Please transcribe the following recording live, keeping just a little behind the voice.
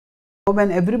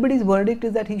when everybody's verdict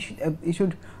is that he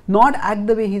should not act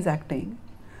the way he's acting,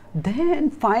 then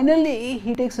finally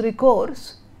he takes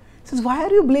recourse, says, why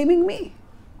are you blaming me?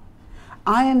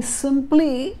 I am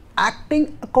simply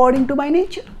acting according to my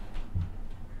nature.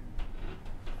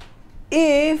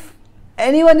 If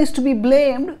anyone is to be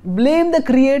blamed, blame the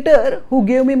creator who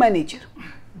gave me my nature.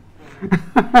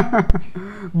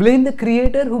 Blame the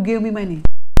creator who gave me my nature.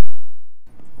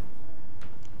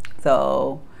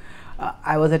 So,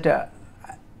 I was at a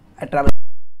travel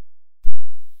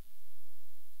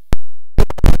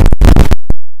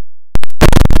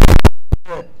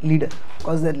leader,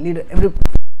 because the leader,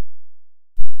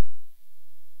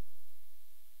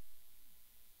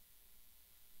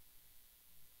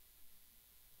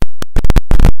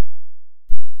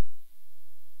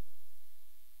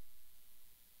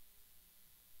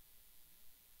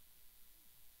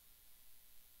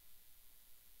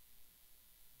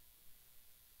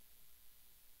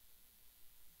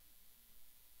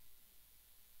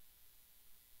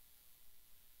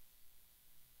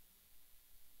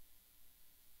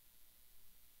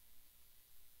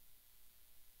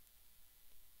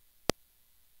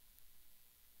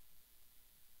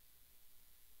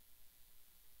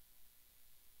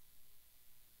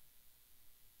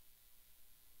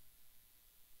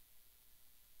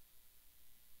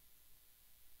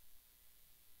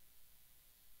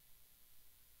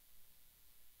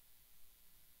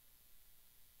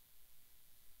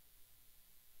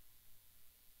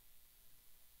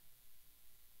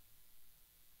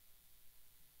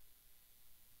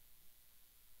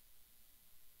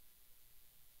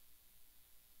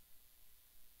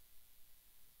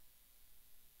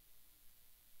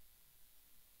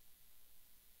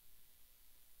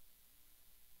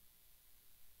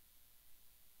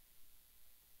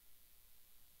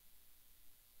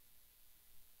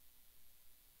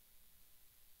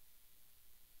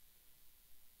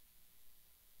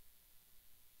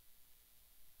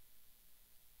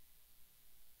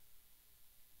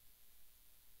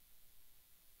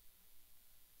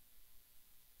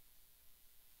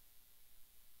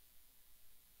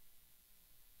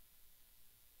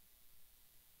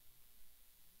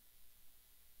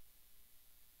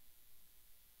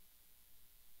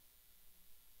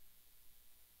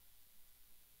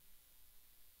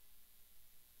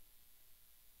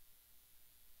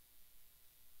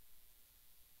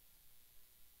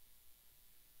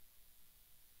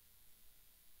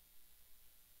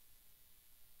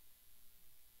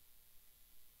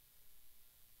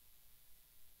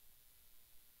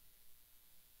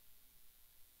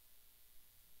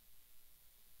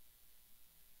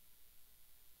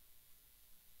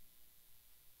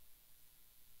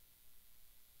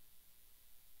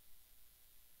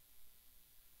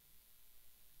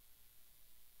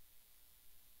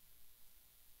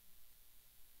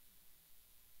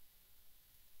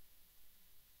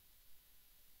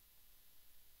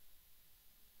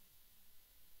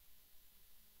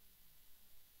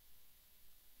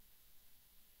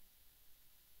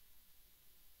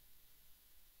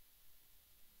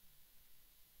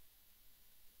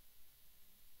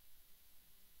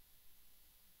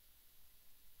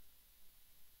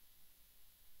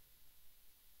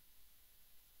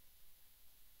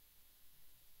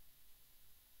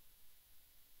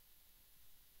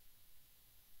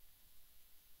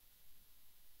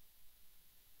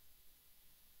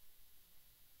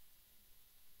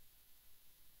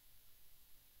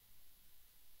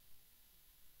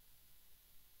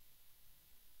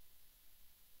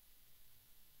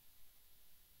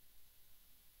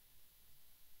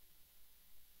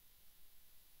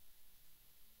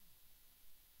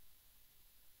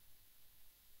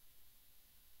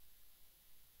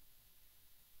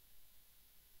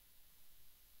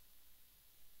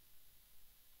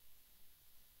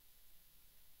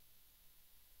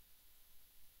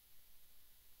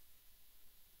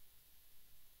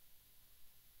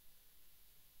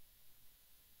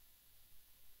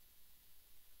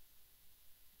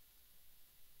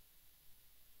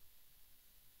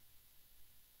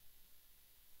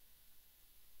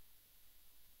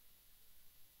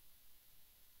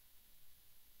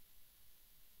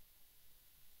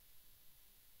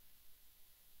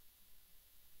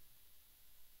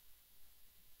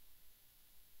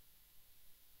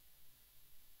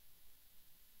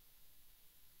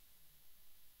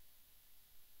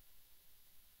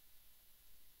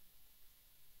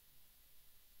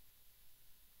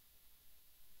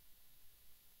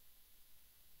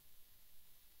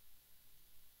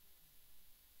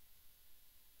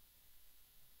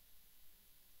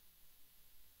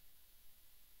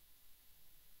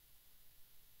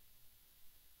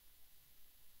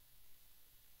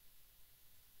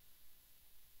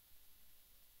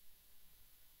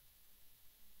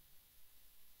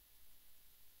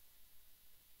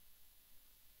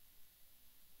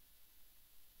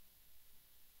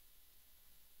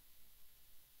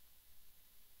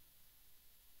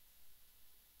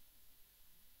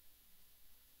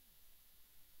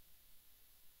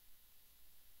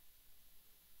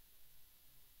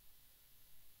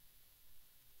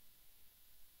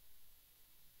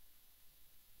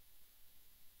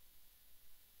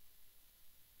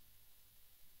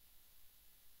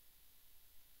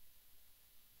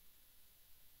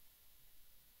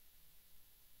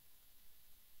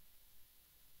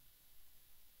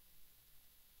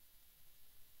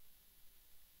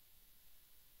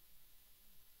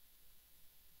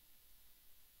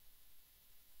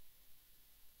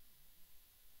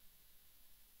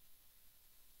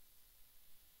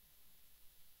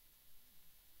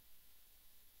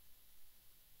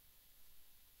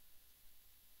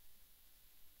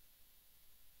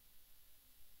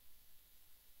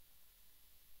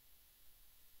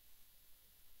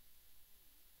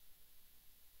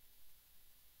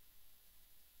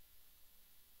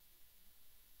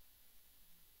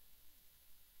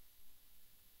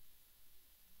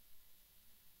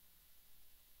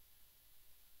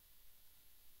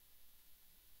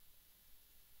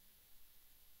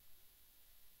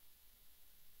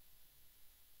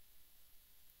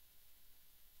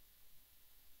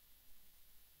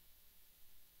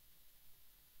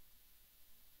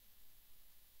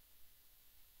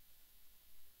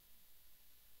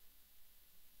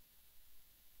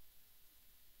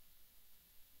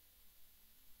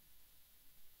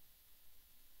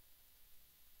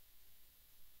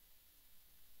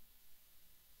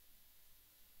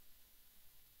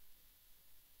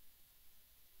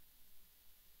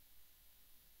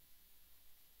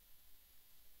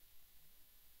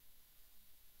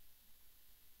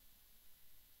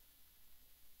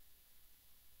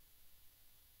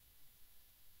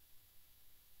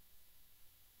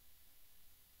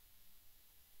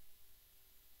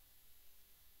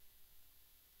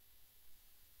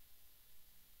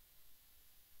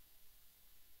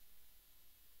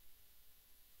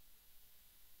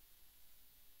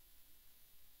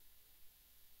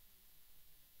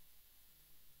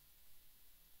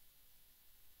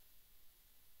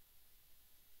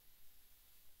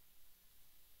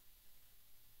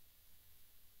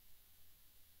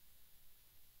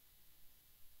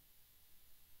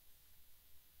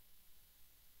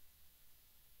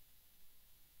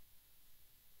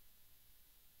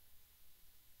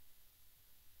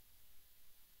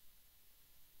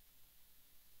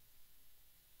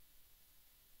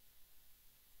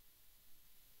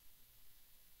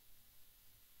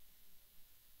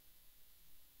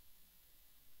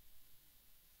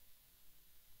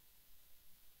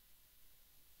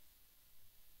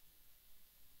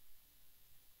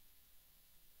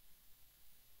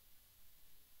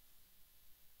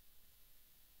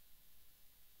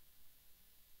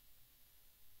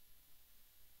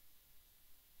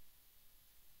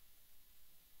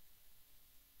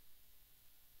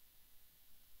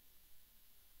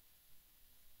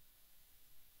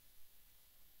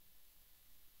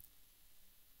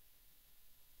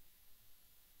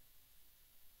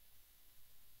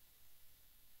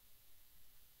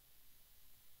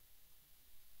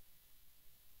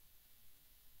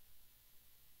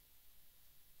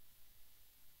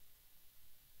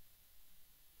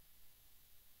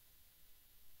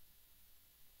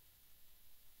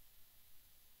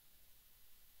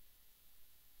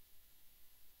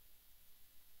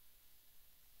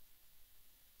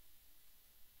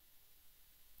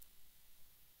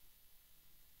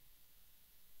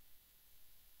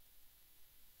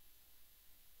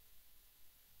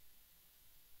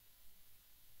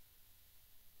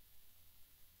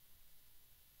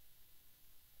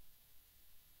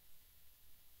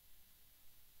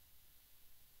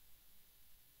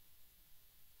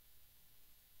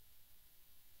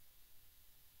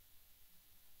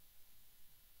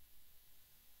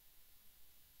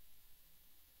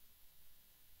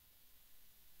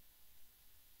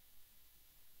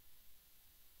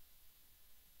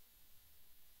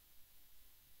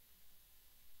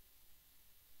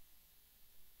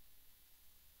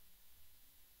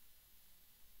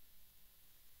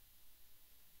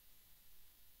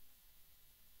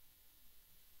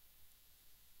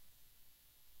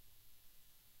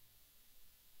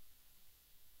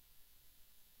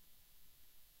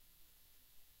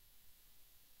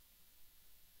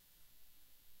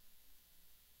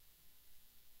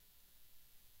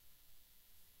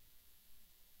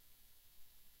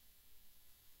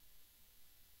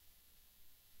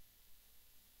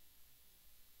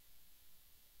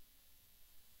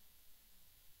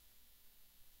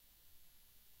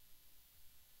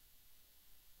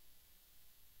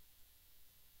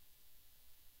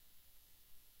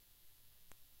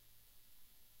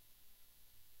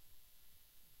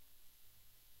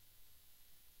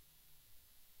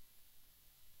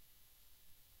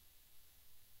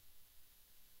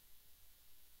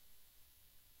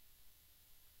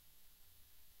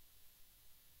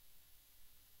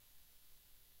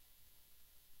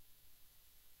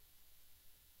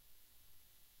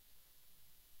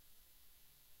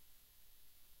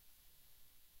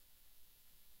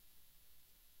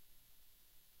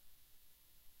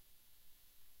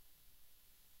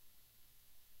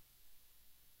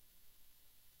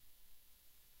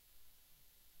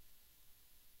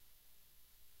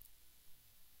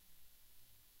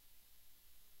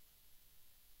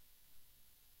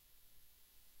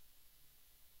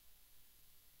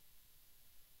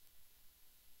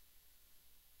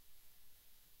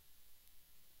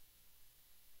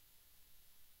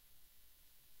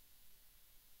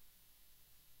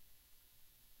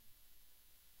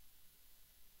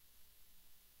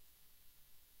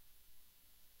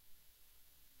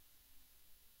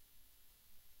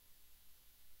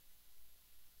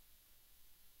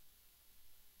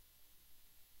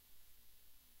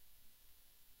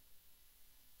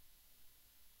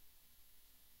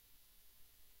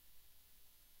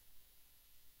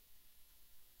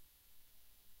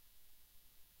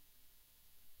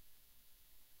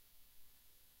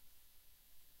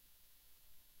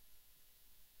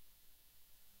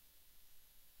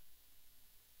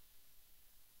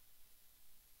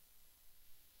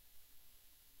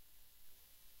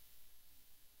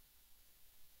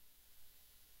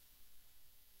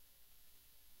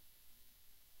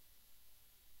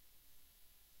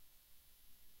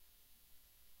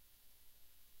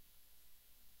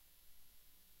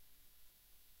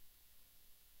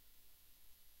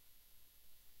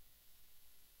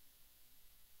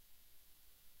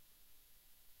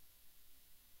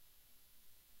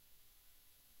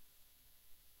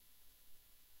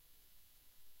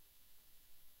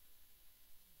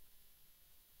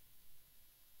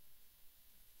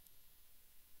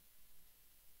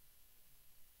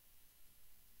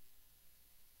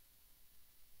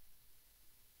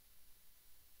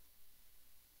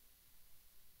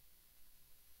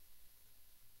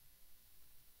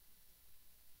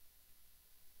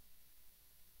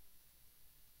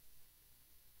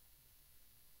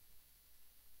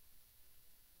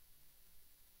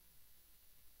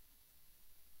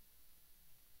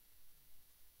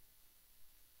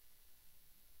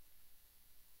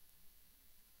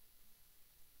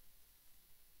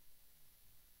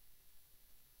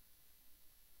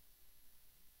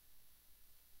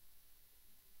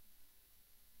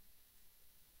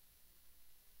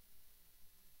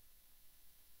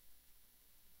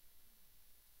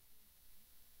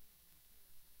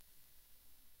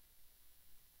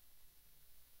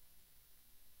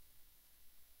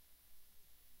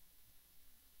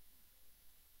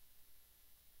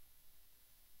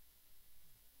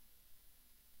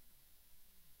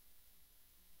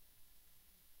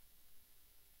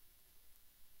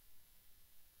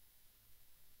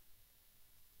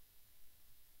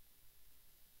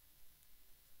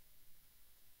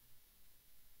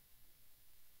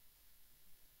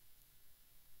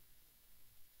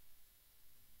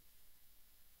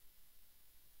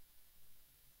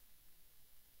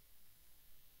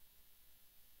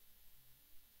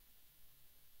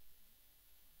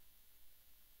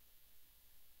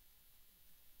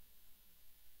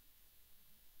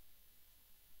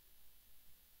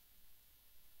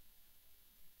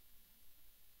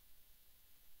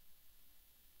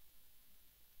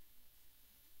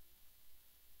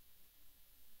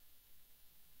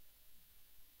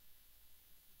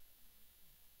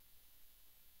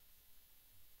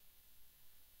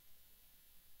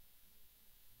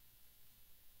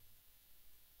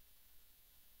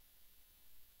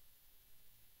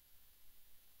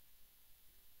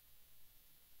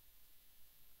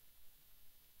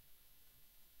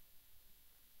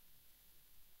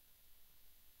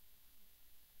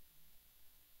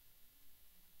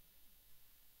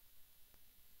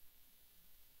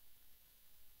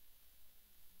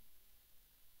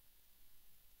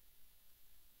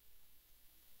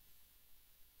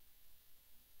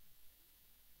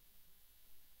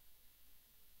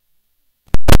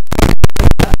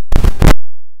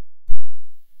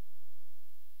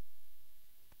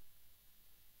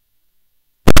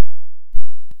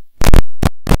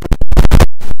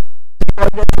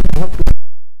 you have to.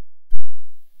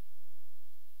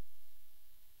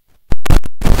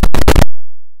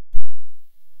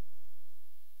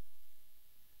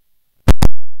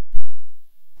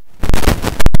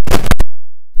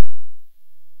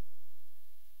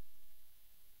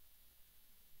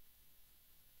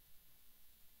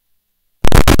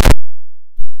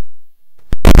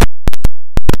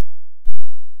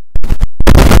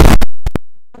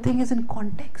 Thing is in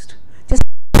context. Just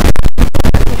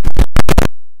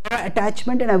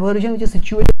attachment and aversion which is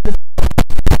situated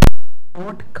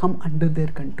not come under their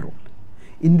control.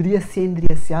 Indriyasya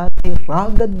indriyasya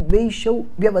ragadveshau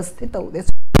vyavasthitau.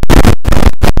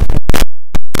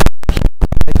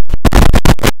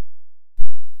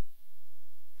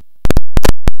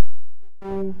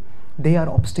 They are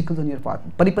obstacles on your path.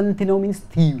 Paripantino means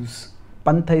thieves.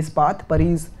 Pantha is path,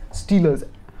 pari is stealers.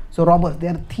 So robbers, they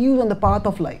are thieves on the path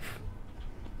of life.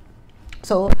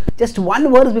 So just one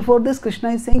verse before this, Krishna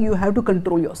is saying you have to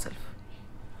control yourself.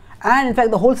 And in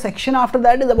fact, the whole section after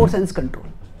that is about sense control.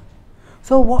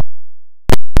 So what?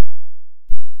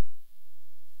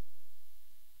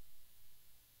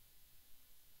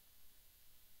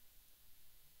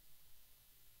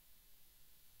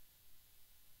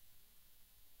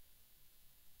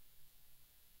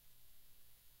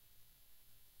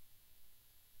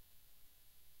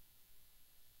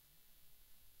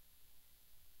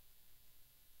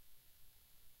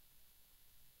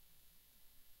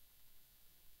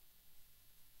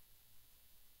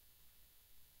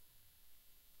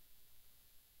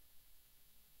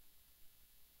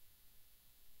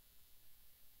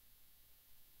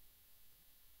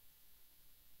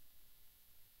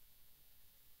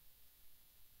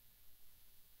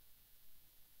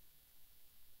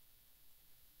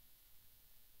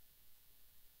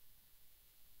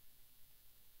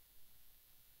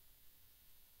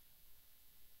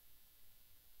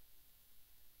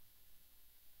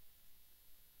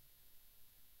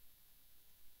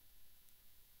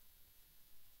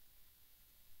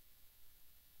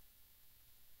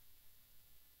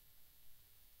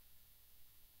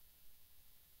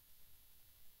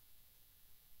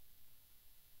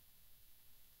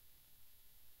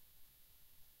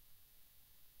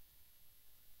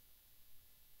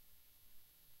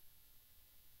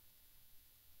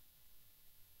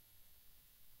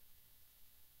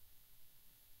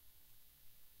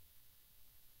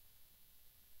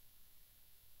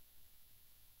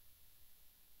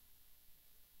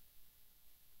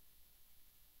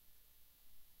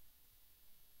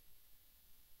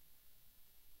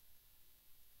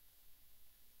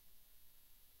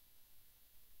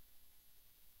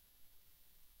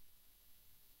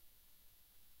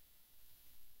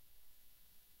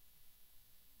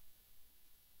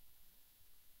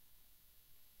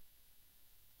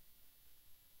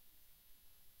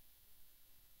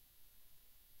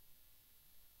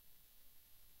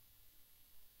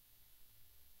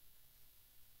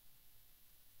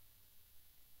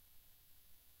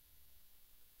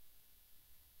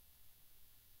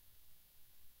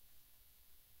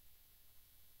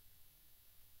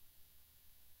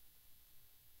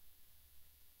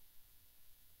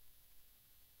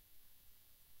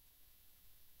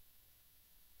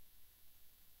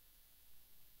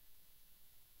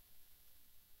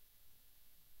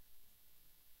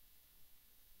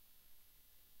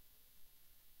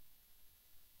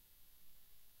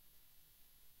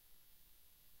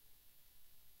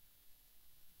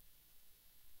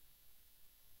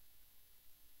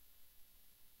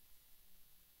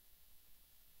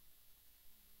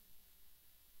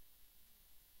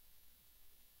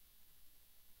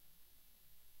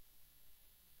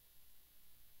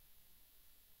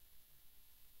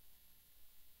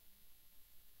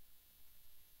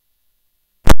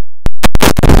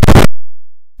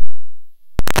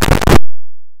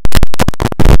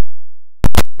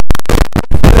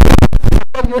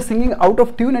 You are singing out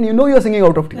of tune and you know you are singing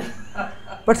out of tune.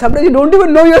 But sometimes you don't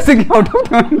even know you are singing out of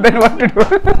tune. Then what to do?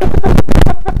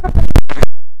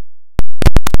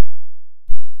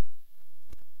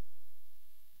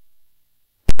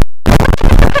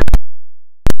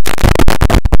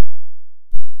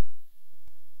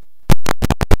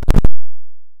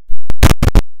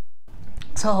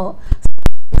 So,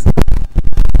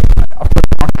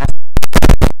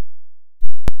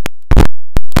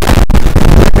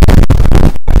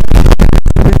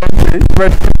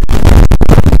 but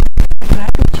try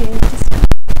to change this.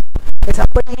 If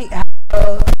somebody has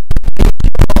a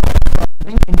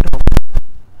ring intro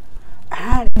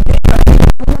and they try to do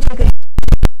too much like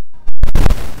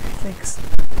it's like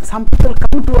some people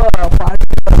come to a party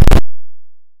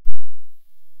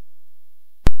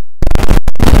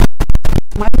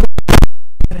smile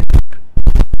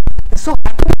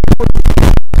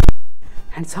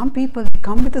And some people, they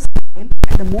come with a smile,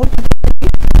 and the more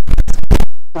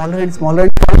smaller and smaller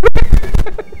and smaller.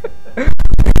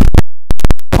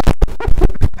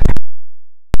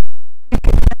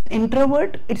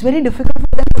 Introvert, it's very difficult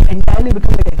for them to entirely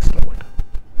become like an extrovert.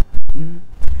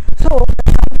 So,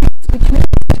 which means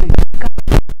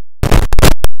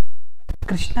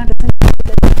Krishna doesn't say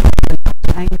that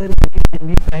anger, greed,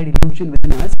 envy, pride, illusion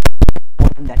within us more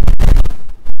than that.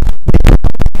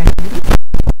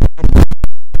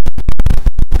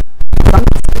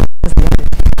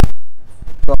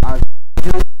 So,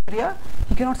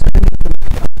 he cannot suddenly,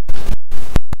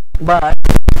 but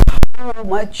how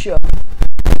much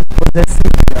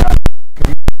possessive there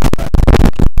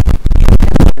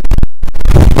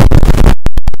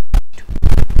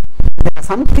are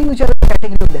some things which are a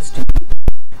category of destiny,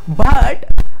 but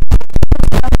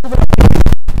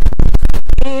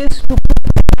is to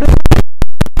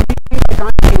I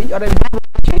can't change or I don't want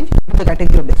to change into the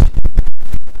category of destiny.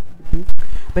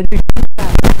 When we do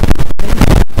that,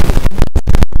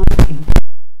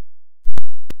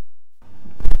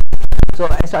 so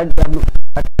I started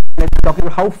talking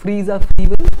about how free is our free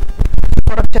will.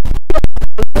 For a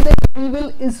Kshatriya, free will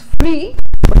is free,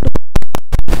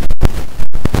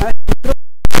 but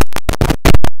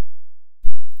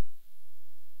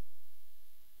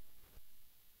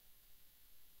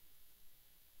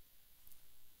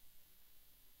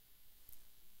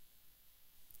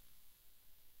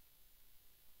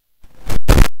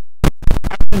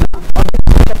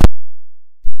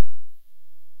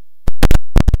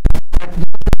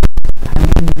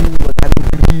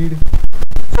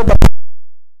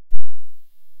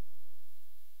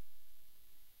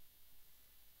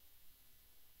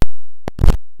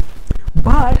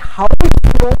but how it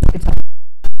flows, it's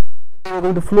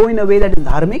going to flow in a way that is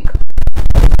dharmic,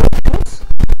 virtuous,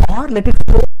 or let it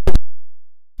flow.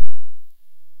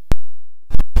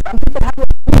 Some people have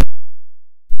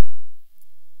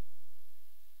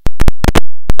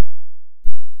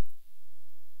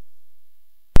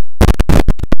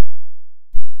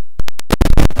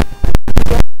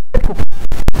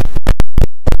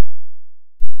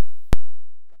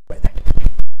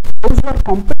those who are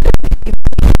competent, if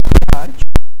they charge,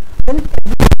 then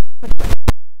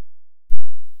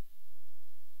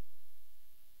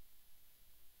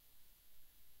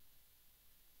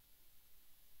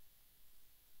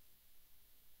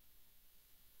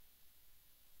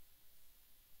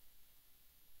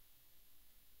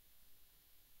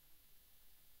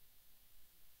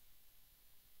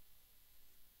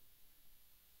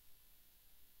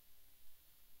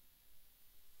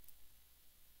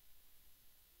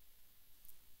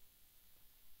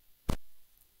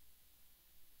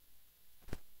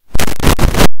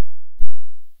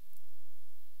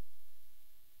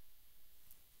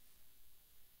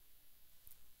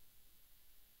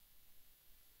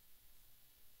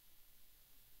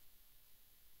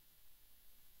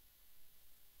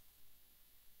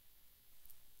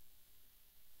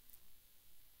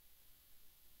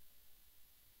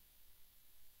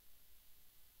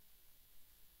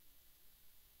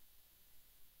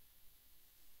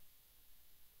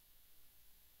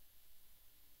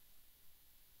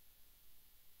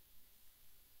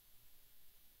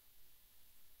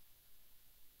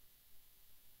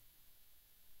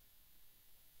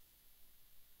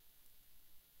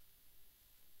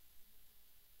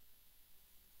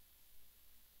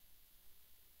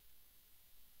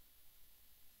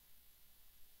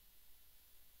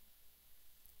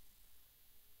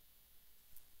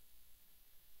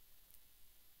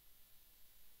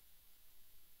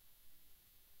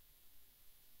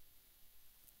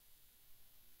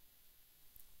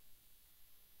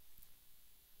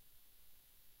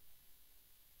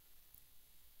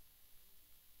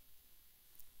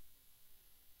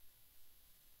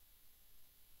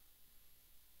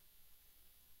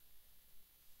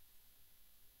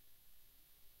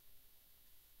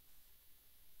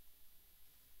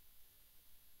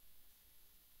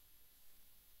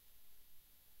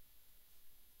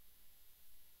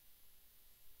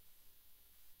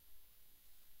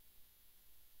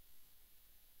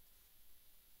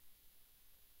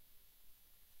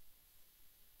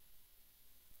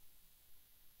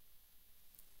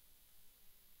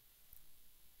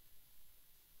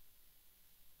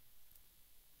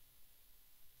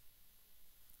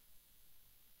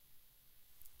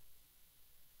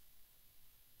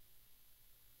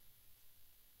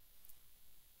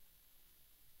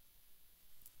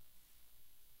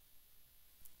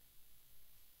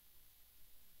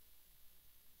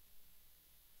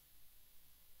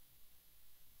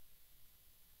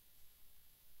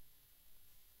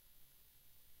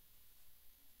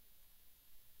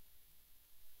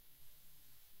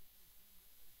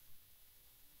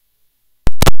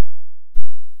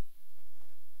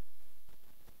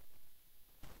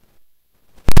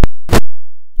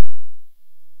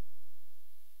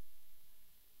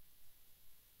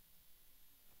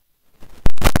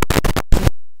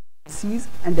sees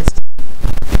and destiny.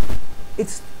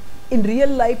 It's in real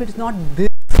life, it's not this.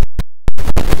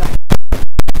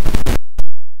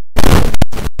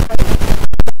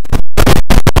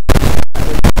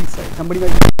 Somebody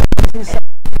might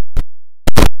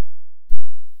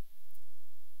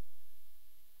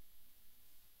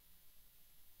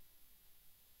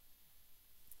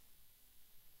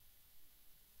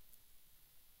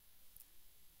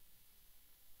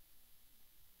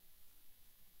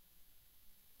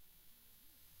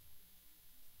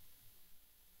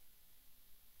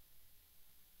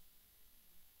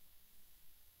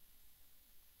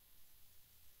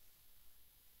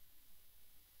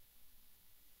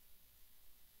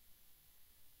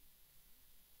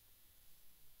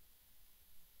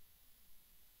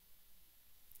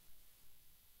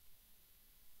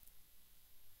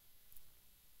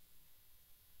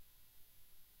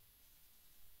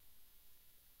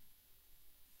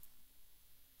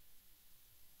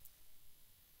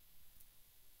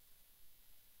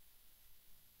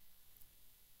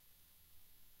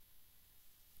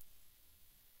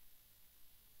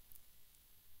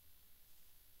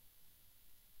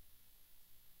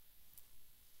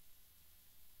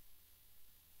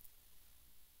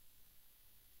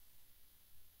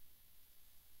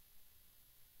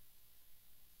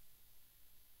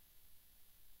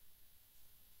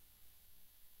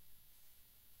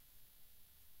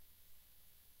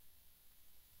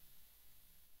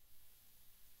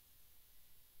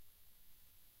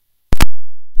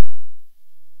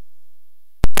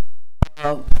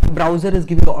browser is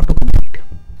giving the autocomplete,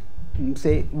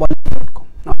 say bollywood.com.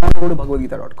 Now I go to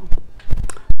Bhagavad-Gītā.com.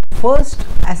 First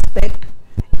aspect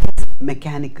is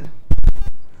mechanical.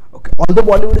 Okay, all the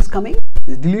Bollywood is coming,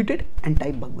 is deleted and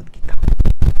type Bhagavad-Gītā.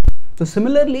 So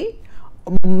similarly,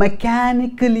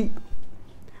 mechanically,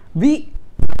 a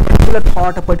particular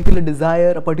thought, a particular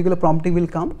desire, a particular prompting will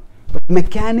come, but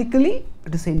mechanically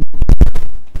it is saying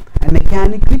and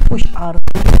mechanically push our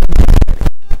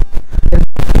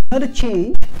another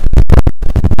change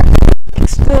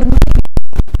externally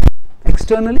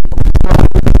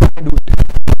I do it.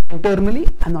 Internally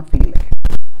I'm not feeling like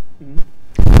it.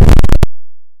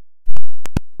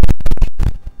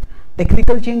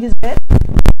 Technical change is there,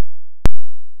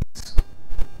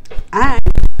 and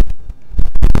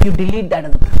you delete that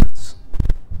as a preference.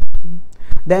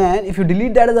 Then if you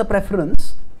delete that as a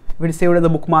preference, if it is saved as a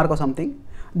bookmark or something,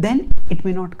 then it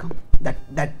may not come that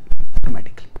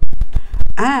automatically.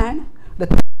 And the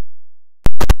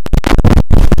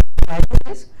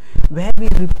is where we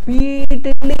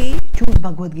repeatedly choose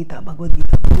Bhagavad-Gītā.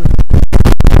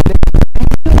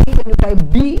 When you type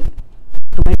B,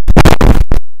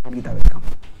 Bhagavad-Gītā will come.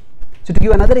 So to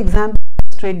give another example,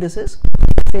 illustrate this is,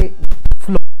 say,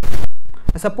 floor.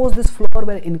 Suppose this floor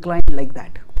were inclined like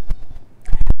that,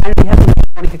 and we have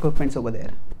electronic equipments over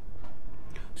there.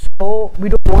 So we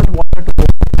don't want water to go.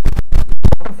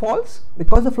 Water falls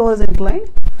because the floor is inclined.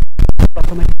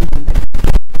 Automatically in that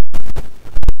direction.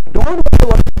 Don't want the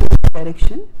water to go in that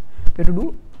direction. We have to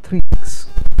do three things.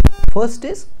 First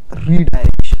is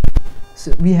redirection.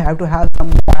 So we have to have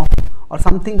some mop or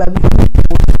something by which we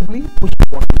forcibly push the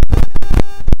water.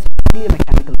 It's only a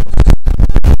mechanical process.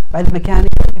 By the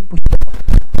mechanical, we push the water.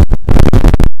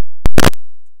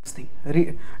 This thing,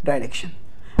 redirection.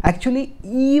 Actually,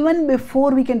 even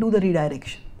before we can do the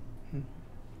redirection,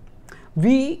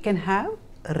 we can have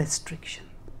a restriction.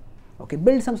 Okay,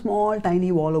 build some small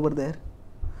tiny wall over there,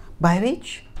 by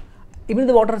which even if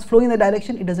the water is flowing in the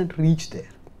direction, it doesn't reach there.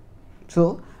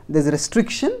 So there's a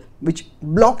restriction which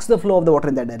blocks the flow of the water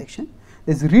in that direction.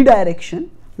 There's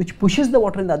redirection which pushes the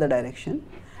water in the other direction,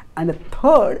 and a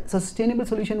third sustainable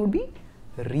solution would be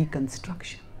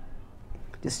reconstruction.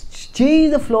 Just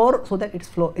change the floor so that it's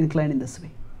flow inclined in this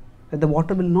way. That the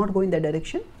water will not go in that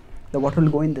direction, the water will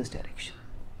go in this direction.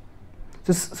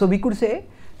 So we could say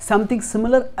something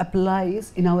similar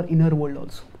applies in our inner world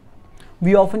also.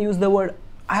 We often use the word,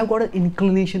 I have got an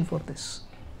inclination for this.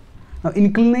 Now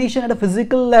inclination at a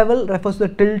physical level refers to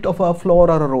the tilt of a floor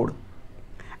or a road.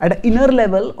 At an inner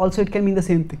level also it can mean the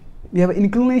same thing. We have an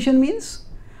inclination means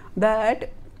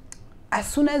that as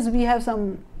soon as we have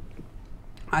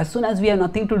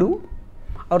nothing to do,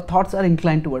 our thoughts are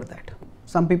inclined toward that.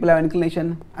 Some people have an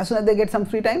inclination, as soon as they get some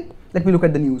free time, let me look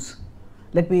at the news.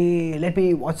 Let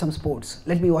me watch some sports.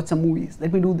 Let me watch some movies.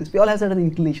 Let me do this. We all have certain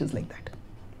inclinations like that.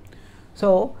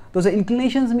 So those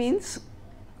inclinations means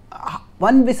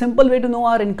one simple way to know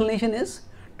our inclination is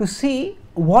to see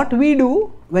what we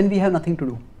do when we have nothing to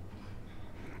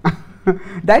do.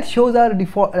 That shows our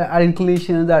default, our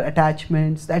inclinations, our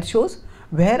attachments. That shows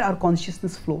where our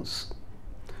consciousness flows.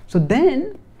 So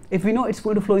then If we know it's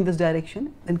going to flow in this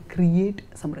direction, then create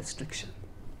some restriction.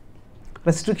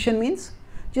 Restriction means,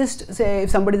 just say if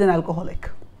somebody is an alcoholic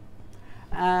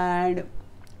and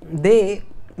they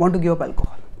want to give up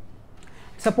alcohol.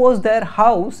 Suppose their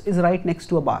house is right next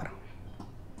to a bar.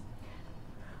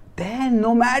 Then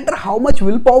no matter how much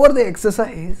willpower they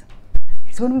exercise,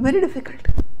 it's going to be very difficult.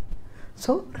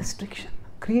 So restriction,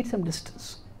 create some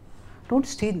distance. Don't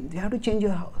stay, you have to change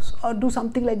your house or do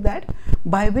something like that,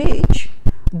 by which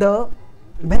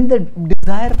when the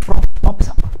desire pops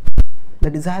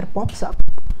up,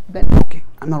 then okay,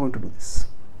 I'm not going to do this.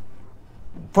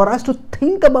 For us to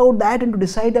think about that and to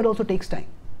decide that also takes time.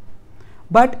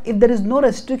 But if there is no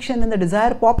restriction, then the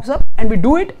desire pops up and we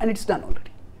do it and it's done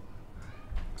already.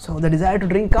 So the desire to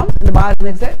drink comes and the bar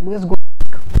next day, we just go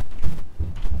drink.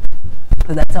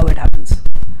 So that's how it happens.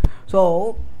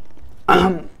 So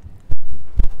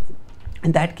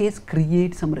in that case,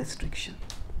 create some restriction.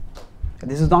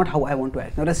 This is not how I want to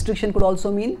act. Now restriction could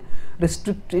also mean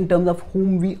restrict in terms of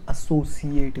whom we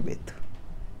associate with.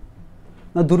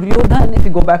 Now Duryodhan, if you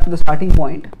go back to the starting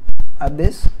point of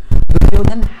this,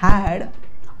 Duryodhan had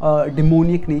a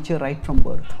demoniac nature right from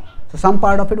birth. So some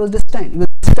part of it was destined. He was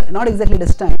not exactly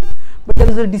destined, but there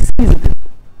was a disease with him.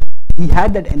 He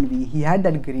had that envy, he had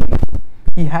that greed,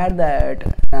 he had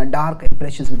that dark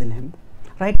impressions within him.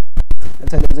 Right?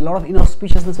 So there was a lot of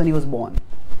inauspiciousness when he was born.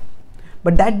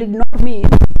 But that did not mean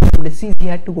disease he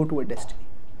had to go to a destiny.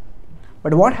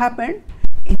 But what happened?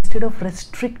 Instead of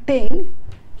restricting,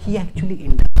 he actually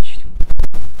indulged.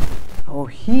 Oh,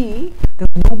 there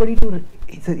was nobody to,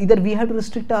 so either we have to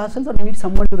restrict ourselves or we need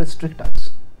someone to restrict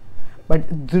us. But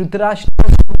Dhritarashtra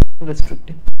was to restrict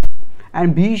him.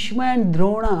 And Bhishma and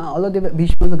Drona, although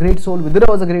Bhishma was a great soul, Vidura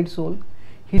was a great soul,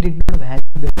 he did not value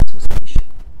their association.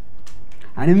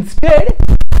 And instead,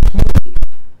 he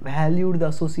valued the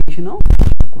association of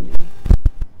Shakuni.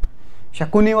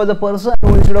 Shakuni was a person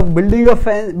who, instead of building a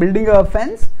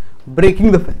fence,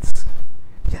 breaking the fence.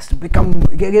 Just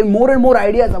gave more and more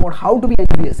ideas about how to be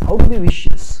envious, how to be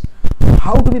vicious,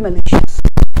 how to be malicious.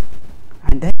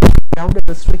 And then, without a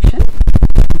restriction,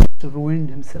 he ruined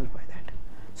himself by that.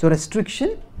 So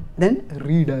restriction, then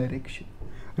redirection.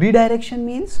 Redirection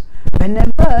means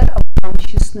whenever our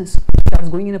consciousness starts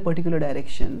going in a particular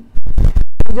direction,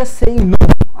 just saying no,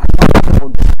 I'm not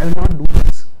about this, I will not do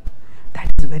this. That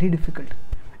is very difficult.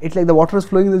 It's like the water is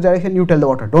flowing in this direction, you tell the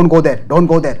water, don't go there, don't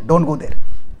go there, don't go there.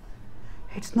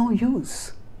 It's no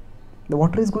use. The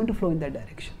water is going to flow in that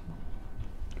direction.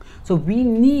 So we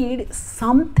need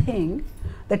something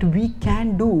that we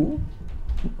can do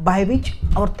by which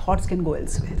our thoughts can go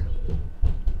elsewhere.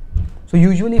 So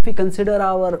usually if we consider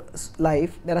our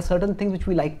life, there are certain things which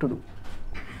we like to do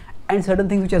and certain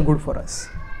things which are good for us.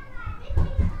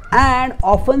 And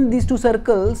often these two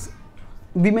circles,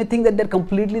 we may think that they are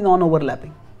completely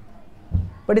non-overlapping.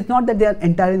 But it's not that they are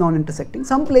entirely non-intersecting.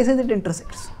 Some places it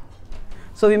intersects.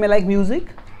 So we may like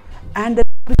music and there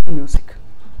is spiritual music.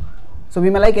 So we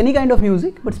may like any kind of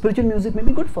music, but spiritual music may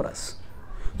be good for us.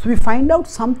 So we find out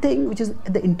something which is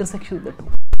at the intersection of the two.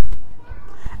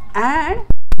 And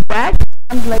that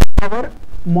becomes like our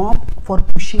mop for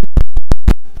pushing.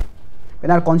 When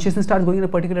our consciousness starts going in a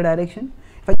particular direction,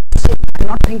 if I just say, I will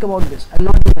not think about this, I will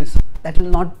not do this, that will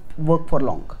not work for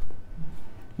long.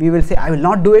 We will say, I will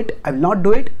not do it, I will not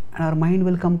do it, and our mind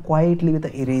will come quietly with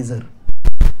an eraser.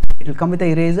 It will come with an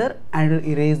eraser and it will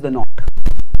erase the knot.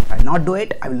 I will not do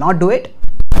it, I will not do it,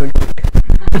 I will do it.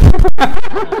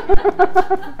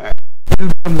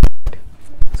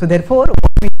 So therefore,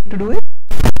 what we need to do is,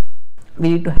 we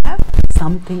need to have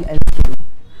something else to do.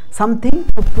 Something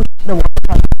to push the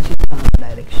water in another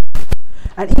direction.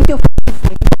 And each of us will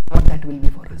find out what that will be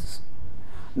for us.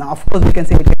 Now of course we can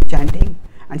say it can be chanting,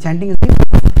 and chanting is very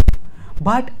beautiful.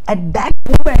 But at that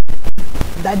moment,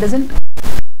 that doesn't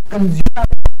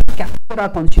capture our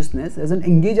consciousness, doesn't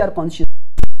engage our consciousness.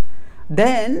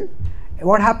 Then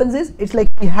what happens is, it's like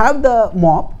we have the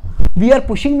mop, we are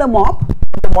pushing the mop,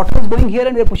 the water is going here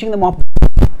and we are pushing the mop.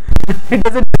 It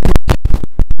doesn't.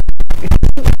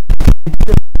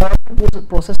 It's a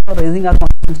process for raising our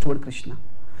consciousness toward Krishna.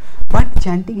 But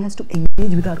chanting has to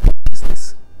engage with our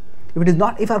consciousness. If it is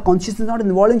not, if our consciousness is not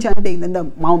involved in chanting, then the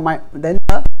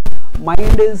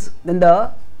mind is, then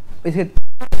the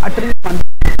uttering.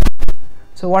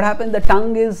 So what happens? The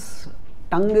tongue is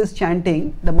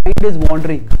chanting, the mind is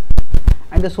wandering,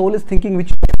 and the soul is thinking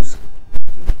which goes.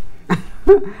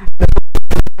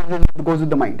 The goes with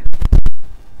the mind.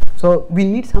 So we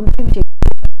need something which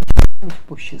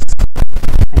pushes.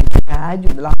 And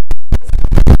gradually, what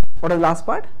was the last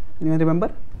part? Anyone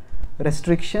remember?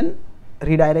 Restriction,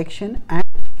 redirection, and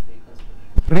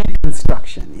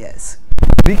reconstruction. Yes.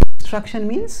 instruction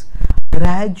means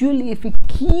gradually, if we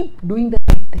keep doing the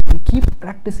right thing, we keep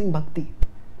practicing bhakti,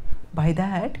 by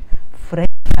that fresh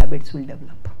habits will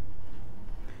develop.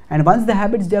 And once the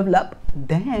habits develop,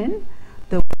 then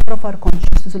the water of our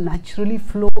consciousness will naturally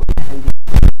flow in a healthy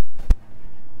way.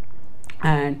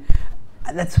 And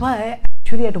that's why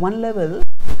actually at one level,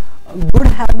 good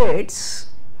habits,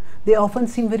 they often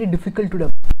seem very difficult to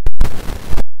develop.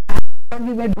 And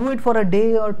we may do it for a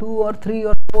day or 2 or 3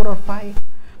 or 4 or 5,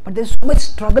 but there's so much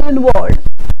struggle involved.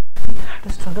 I think I have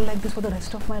to struggle like this for the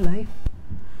rest of my life.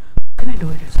 How can I do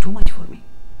it? It's too much for me.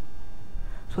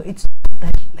 So it's not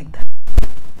that like that.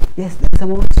 Yes, there is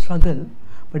some amount of struggle,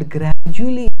 but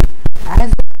gradually,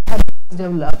 as the habits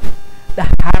develop, the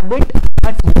habit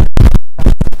starts working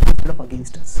instead of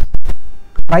against us.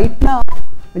 Right now,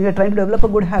 when we are trying to develop a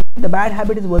good habit, the bad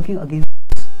habit is working against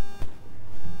us.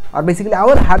 Or basically,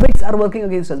 our habits are working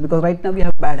against us because right now we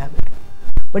have a bad habit.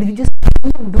 But if you just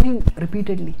keep doing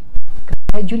repeatedly,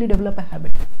 gradually develop a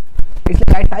habit. It's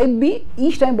like I type B,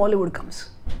 each time Bollywood comes.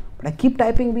 But I keep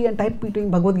typing B and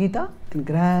typing Bhagavad-Gītā, then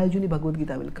gradually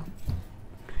Bhagavad-Gītā will come.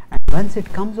 And once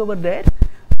it comes over there,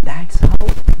 that's how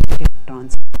we get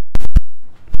transformed.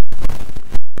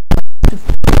 To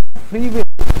free will,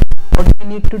 what do we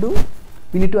need to do?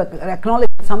 We need to acknowledge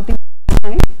something is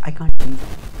destined, I can't change it.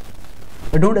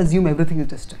 But don't assume everything is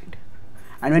destined.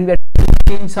 And when we are trying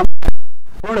to change something,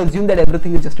 don't assume that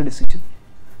everything is just a decision.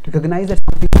 Recognize that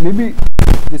something maybe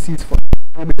this is for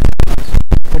maybe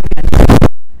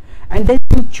and then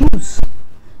we choose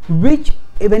which,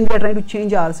 when we are trying to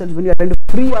change ourselves, when we are trying to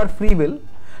free our free will,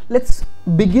 let's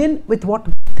begin with what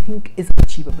we think is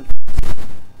achievable.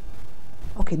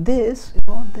 Okay, this,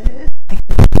 this,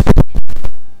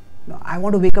 I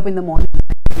want to wake up in the morning,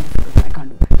 I can't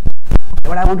do that. Okay,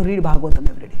 but I want to read Bhagavatam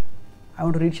every day. I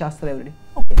want to read Shastra every day.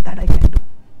 Okay, that I can do.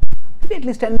 Maybe at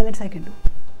least 10 minutes I can do.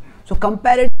 So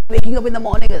compare it, waking up in the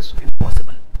morning is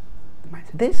impossible.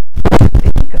 This,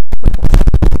 difficult, but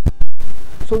possible.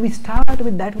 So we start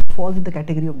with that which falls in the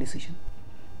category of decision.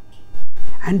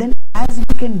 And then as we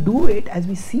can do it, as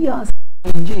we see ourselves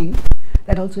changing,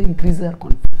 that also increases our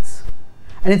confidence.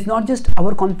 And it's not just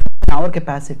our confidence in our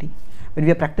capacity. When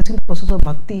we are practicing the process of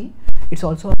bhakti, it's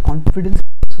also a confidence in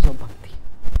the process of bhakti.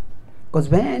 Because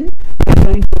when we are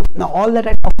trying to, now all that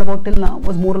I talked about till now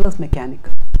was more or less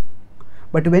mechanical.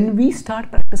 But when we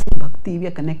start practicing bhakti, we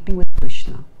are connecting with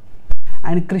Krishna.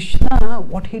 And Krishna,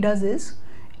 what he does is,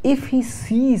 if he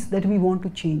sees that we want to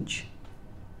change,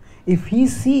 if he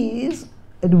sees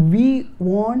that we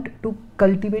want to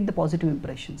cultivate the positive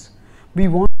impressions, we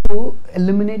want to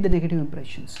eliminate the negative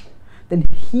impressions, then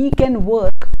he can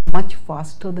work much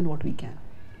faster than what we can.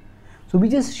 So we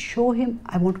just show him,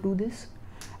 I want to do this,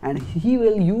 and he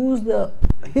will use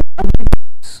his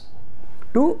abilities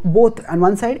to both, on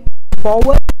one side,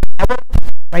 empower our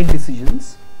right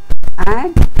decisions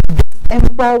and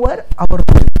empower our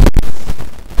decisions.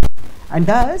 And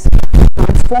thus,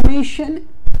 transformation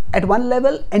at one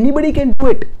level, anybody can do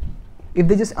it if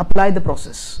they just apply the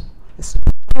process. Just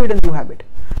cultivate a new habit.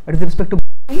 But with respect to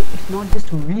bhakti, it's not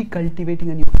just we cultivating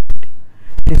a new habit.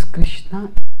 It is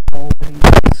Krishna empowering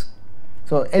us.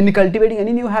 So, cultivating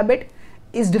any new habit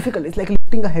is difficult. It's like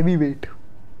lifting a heavy weight.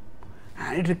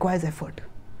 And it requires effort.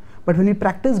 But when we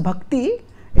practice bhakti,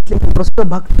 it's like the process of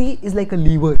bhakti is like a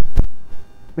lever.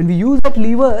 When we use that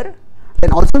lever,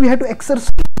 then also we have to exercise.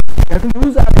 We have to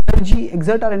use our energy,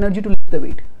 exert our energy to lift the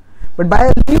weight. But by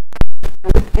a lever,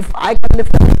 if I can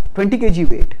lift a 20 kg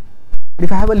weight, but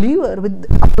if I have a lever with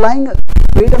applying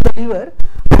weight of the lever,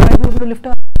 I might be able to lift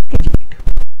a kg weight.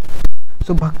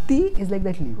 So bhakti is like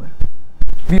that lever.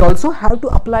 We also have to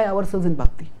apply ourselves in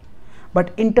bhakti.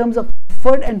 But in terms of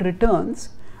effort and returns,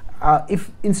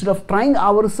 if instead of trying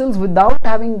ourselves without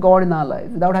having God in our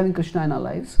lives, without having Krishna in our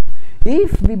lives,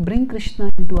 if we bring Krishna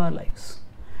into our lives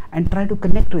and try to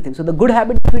connect with him. So the good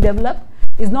habit that we develop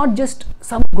is not just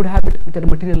some good habit at a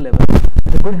material level,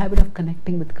 but the good habit of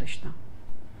connecting with Krishna.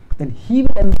 Then he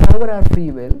will empower our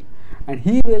free will, and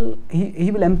he will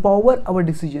empower our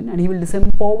decision, and he will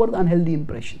disempower the unhealthy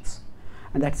impressions.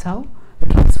 And that's how the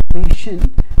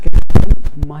transformation can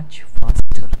happen much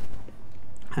faster.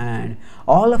 And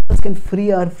all of us can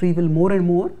free our free will more and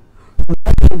more, so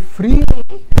that we can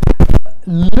freely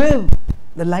live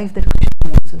the life that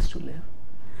Krishna wants us to live.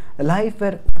 A life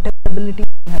where whatever ability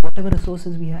we have, whatever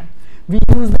resources we have, we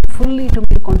use them fully to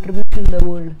make a contribution in the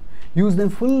world, use them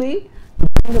fully to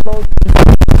bring about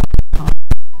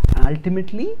and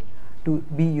ultimately to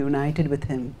be united with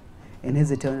him in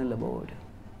his eternal abode.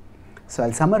 So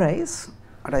I'll summarize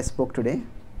what I spoke today.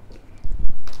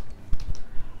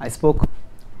 I spoke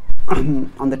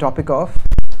on the topic of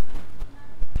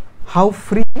how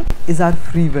free is our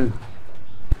free will?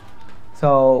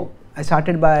 So I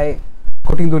started by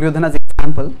quoting Duryodhana's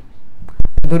example.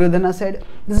 Duryodhana said,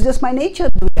 this is just my nature,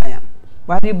 the way I am.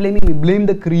 Why are you blaming me? Blame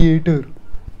the creator.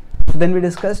 So then we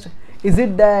discussed, is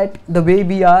it that the way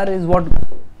we are is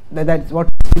that's what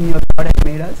your God has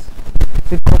made us?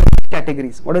 So it's 3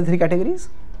 categories. What are the 3 categories?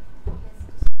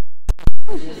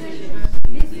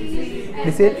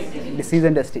 Disease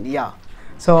and destiny. Yeah.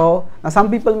 So now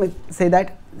some people may say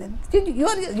that you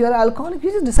are an alcoholic.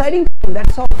 You're just deciding.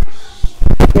 That's all.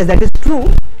 Yes, that is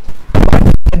true. But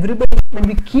everybody, when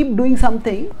we keep doing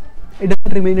something, it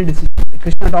doesn't remain a decision.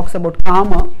 Krishna talks about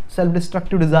karma,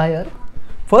 self-destructive desire.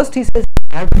 First he says,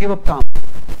 I have to give up karma.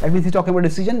 That means he's talking about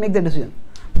decision, make the decision.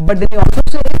 But then he also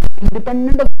says,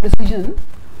 independent of decision,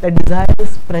 that desire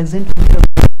is present.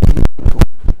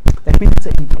 That means it's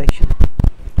an impression.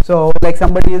 So like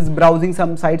somebody is browsing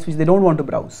some sites which they don't want to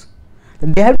browse.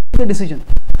 Then they have to make the decision.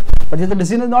 But if the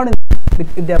decision is not in,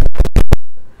 if they have,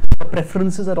 the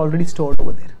preferences are already stored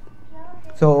over there.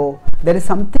 So there is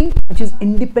something which is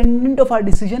independent of our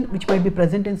decision, which might be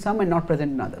present in some and not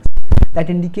present in others. That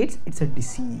indicates it's a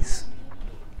disease.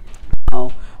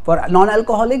 Now, for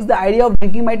non-alcoholics, the idea of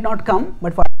drinking might not come,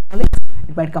 but for alcoholics,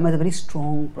 it might come as a very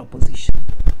strong proposition.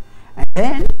 And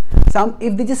then,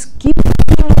 if they just keep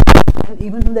drinking, and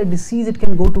even from the disease, it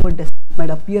can go to a destiny. It might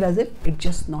appear as if it's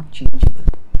just not changeable.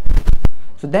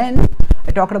 So then,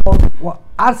 I talked about,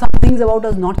 are some things about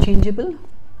us not changeable?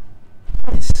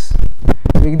 Yes.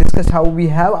 We discussed how we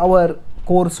have our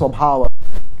core swabhava,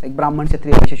 like Brahman,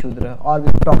 Kshatriya, Vaishya, Shudra, or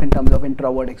we talk in terms of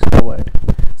introvert, extrovert.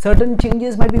 Certain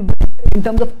changes might be in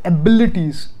terms of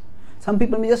abilities. Some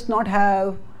people may just not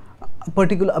have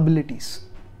particular abilities,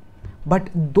 but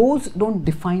those don't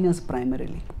define us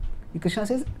primarily. Krishna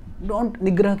says, don't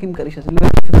nigraha kim karishas, it's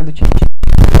very difficult to change.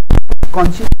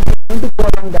 Consciously going to go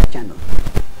along that channel,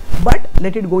 but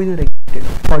let it go in a regulated way.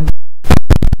 For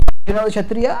you know, the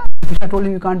Kshatriya, Krishna told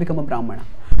him you can't become a Brahmana,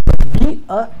 but be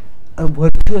a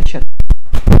virtuous Kshatriya.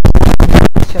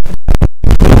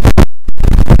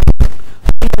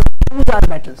 Choose our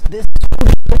battles. This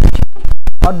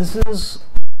or this is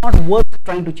not worth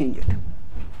trying to change it.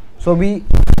 So we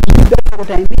keep that for the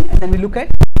time being, and then we look at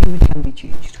things which can be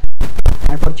changed.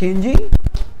 And for changing,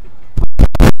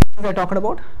 what I talked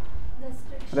about?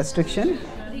 Restriction,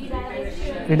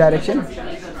 redirection,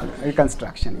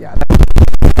 reconstruction. Yeah.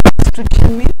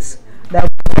 Restriction means that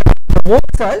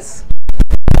provokes us.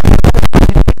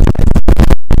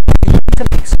 Some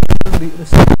external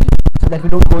restriction so that we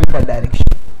don't go in that direction.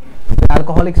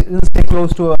 Alcoholics stay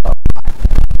close to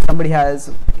somebody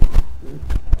has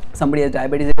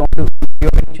diabetes, they don't want to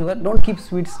give sugar, don't keep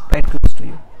sweets right close to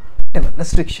you. Whatever,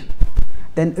 restriction.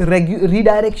 Then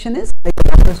redirection is like the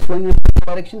water is flowing in a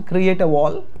direction, create a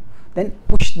wall, then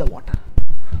push the water.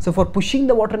 So for pushing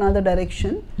the water in another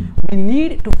direction, we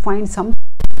need to find something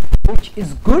which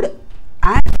is good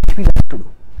and which we like to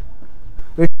do.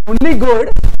 If it's only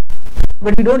good,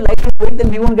 but we don't like to do it, then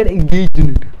we won't get engaged in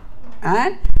it.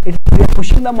 And we are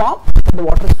pushing them off, the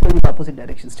water is flowing in the opposite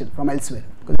direction still from elsewhere,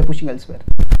 because we are pushing elsewhere.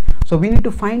 So we need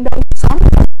to find out some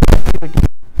activity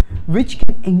which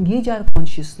can engage our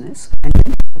consciousness and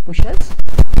then push us.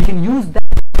 We can use that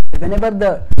whenever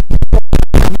the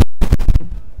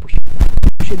push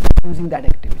it using that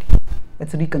activity.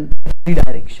 That's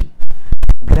redirection.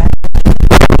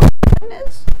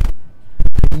 Is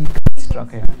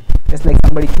reconstruction. Just like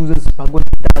somebody chooses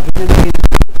Bhagavad-Gītā,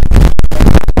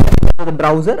 the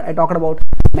browser, I talked about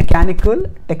mechanical,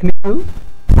 technical,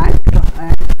 and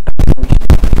transformation.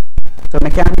 So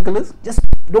mechanical is just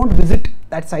don't visit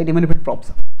that site even if it pops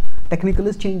up. Technical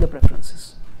is change the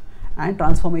preferences, and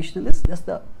transformational is just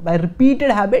by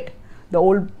repeated habit, the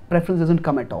old preference doesn't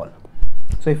come at all.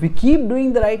 So if we keep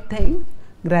doing the right thing,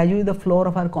 gradually the floor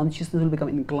of our consciousness will become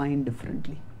inclined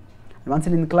differently. And once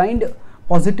it's inclined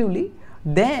positively,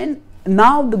 then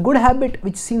now the good habit,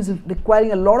 which seems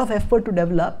requiring a lot of effort to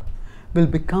develop, will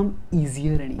become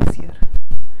easier and easier.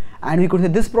 And we could say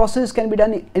this process can be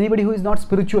done anybody who is not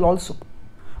spiritual also.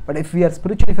 But if we are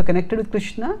spiritual, if we are connected with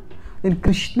Krishna, then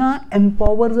Krishna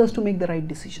empowers us to make the right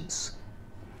decisions.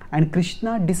 And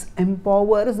Krishna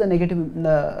disempowers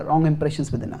the wrong impressions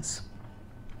within us.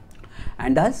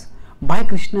 And thus, by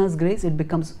Krishna's grace, it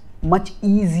becomes much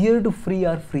easier to free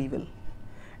our free will.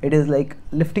 It is like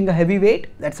lifting a heavy weight,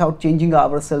 that's how changing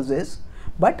ourselves is.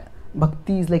 But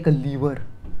bhakti is like a lever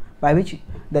by which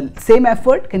the same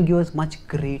effort can give us much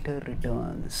greater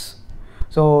returns.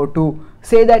 So to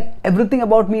say that everything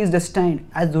about me is destined,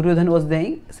 as Duryodhana was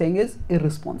saying is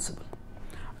irresponsible.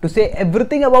 To say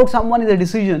everything about someone is a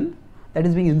decision, that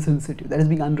is being insensitive, that is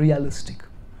being unrealistic.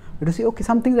 We have to say, okay,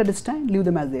 some things are destined, leave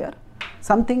them as they are.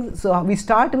 Some things, so we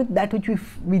start with that which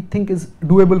we think is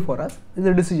doable for us, is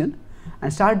a decision,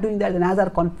 and start doing that, and as our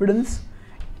confidence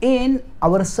in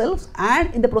ourselves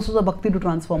and in the process of bhakti to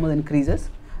transform us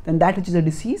increases, then that which is a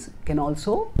disease can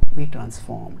also be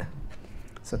transformed.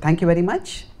 So thank you very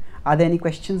much. Are there any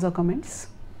questions or comments?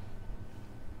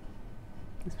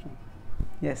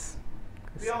 Yes.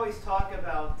 We always talk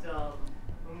about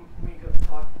when we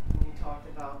talked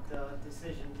about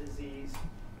decision disease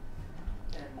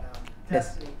and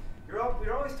destiny. Yes.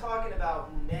 We're always talking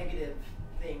about negative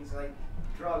things like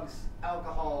drugs,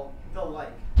 alcohol, the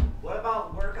like. What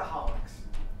about workaholics?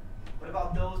 What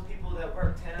about those people that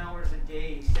work 10 hours a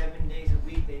day, 7 days a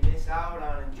week? They miss out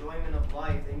on enjoyment of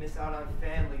life. They miss out on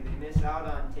family. They miss out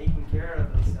on taking care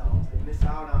of themselves. They miss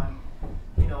out on,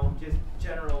 just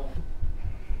general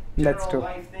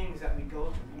life things that we go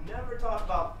through. We never talk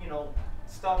about,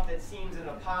 stuff that seems in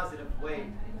a positive way.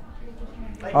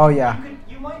 Like, oh yeah.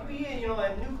 You might be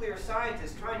a nuclear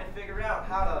scientist trying to figure out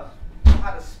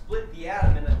how to split the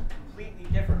atom in a completely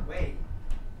different way.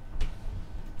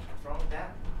 What's wrong with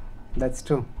that? That's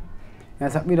true.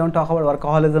 Yes, we don't talk about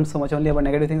workaholism so much, only about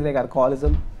negative things like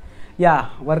alcoholism. Yeah,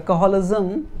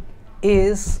 workaholism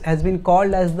has been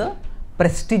called as the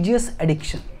prestigious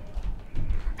addiction.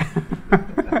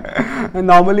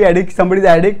 Normally, somebody is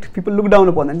addict, people look down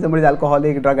upon them. Somebody is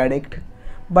alcoholic, drug addict.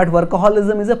 But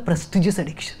workaholism is a prestigious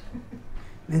addiction.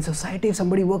 In society, if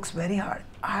somebody works very hard,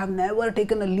 I have never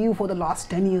taken a leave for the last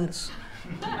 10 years.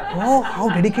 Oh, how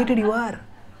dedicated you are.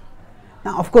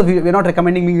 Now, of course, we are not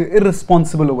recommending being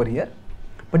irresponsible over here.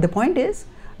 But the point is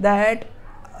that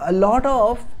a lot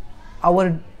of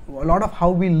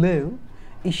how we live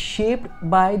is shaped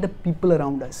by the people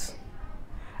around us.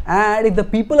 And if the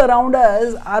people around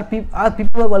us are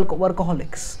people who are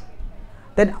workaholics,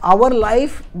 then our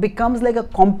life becomes like a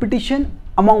competition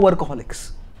among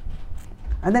workaholics.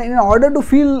 And then in order to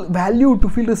feel valued, to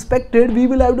feel respected, we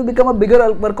will have to become a bigger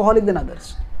workaholic than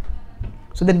others.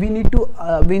 So then we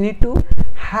need to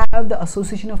have the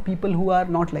association of people who are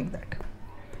not like that.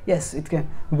 Yes,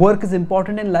 work is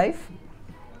important in life,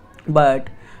 but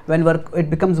when it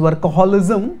becomes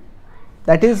workaholism,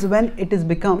 that is when it has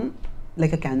become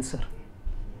like a cancer.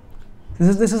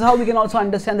 This is how we can also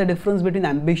understand the difference between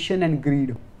ambition and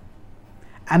greed.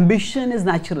 Ambition is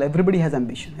natural. Everybody has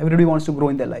ambition. Everybody wants to grow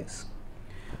in their lives.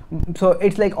 So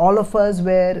it's like all of us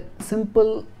were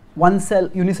simple one-cell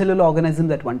unicellular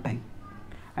organisms at one time.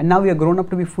 And now we are grown up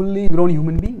to be fully grown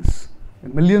human beings.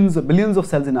 Billions of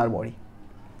cells in our body.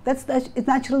 It's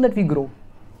natural that we grow.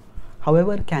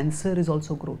 However, cancer is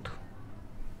also growth.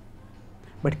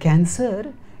 But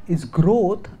cancer is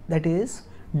growth that is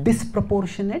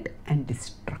disproportionate and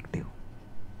destructive.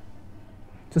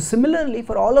 So similarly,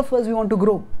 for all of us, we want to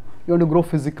grow. We want to grow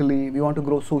physically, we want to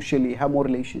grow socially, have more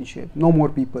relationship, know more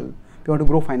people. We want to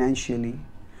grow financially.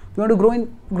 We want to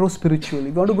grow spiritually.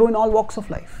 We want to grow in all walks of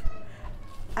life.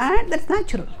 And that's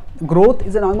natural. Growth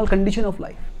is a normal condition of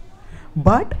life.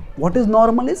 But what is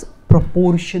normal is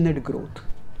proportionate growth,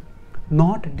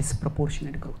 not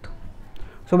disproportionate growth.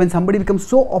 So when somebody becomes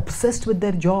so obsessed with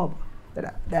their job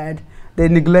that they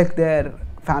neglect their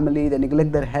family, they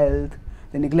neglect their health,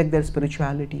 they neglect their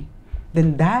spirituality,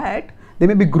 then that they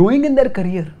may be growing in their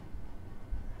career,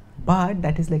 but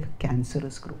that is like a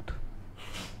cancerous growth.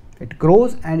 It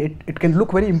grows and it can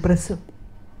look very impressive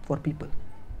for people.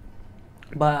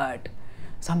 But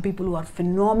some people who are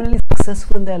phenomenally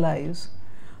successful in their lives,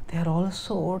 they are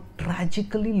also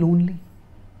tragically lonely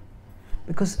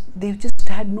because they've just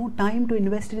had no time to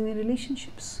invest in any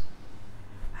relationships.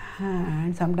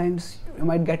 And sometimes you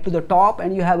might get to the top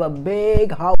and you have a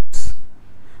big house,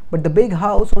 but the big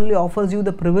house only offers you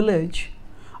the privilege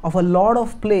of a lot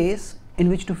of place in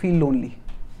which to feel lonely.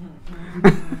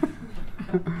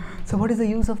 So what is the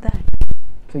use of that?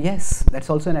 So yes, that's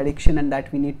also an addiction, and that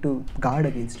we need to guard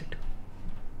against it.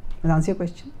 Does that answer your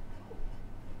question?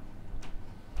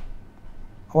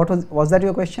 What was that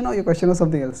your question, or your question was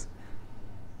something else?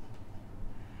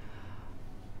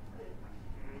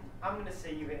 I'm going to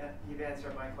say you've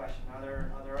answered my question. Are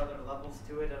there other levels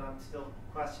to it, and I'm still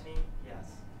questioning?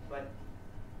 Yes, but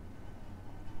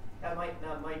that might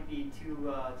be too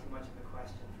much of a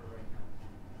question for right now.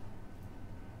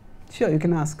 Sure, you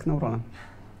can ask, no problem.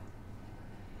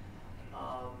 I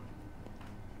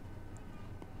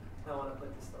want to put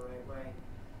this the right way.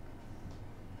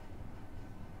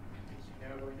 You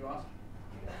know what you ask?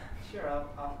 Sure, I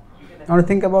want to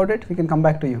think about it. We can come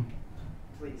back to you.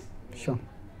 Please. Sure.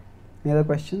 Any other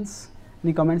questions?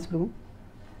 Any comments, Prabhu?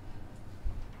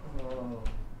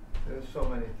 There's so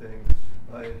many things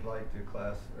I'd like to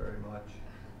class very much.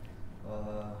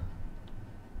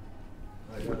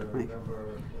 I gotta remember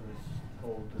his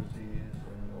whole disease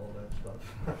and all that stuff.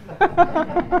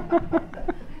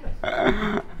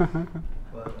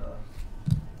 But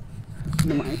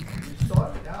The mic. you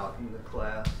started out in the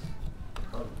class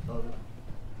of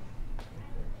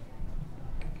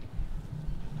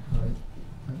I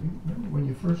remember when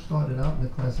you first started out in the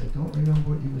class, I don't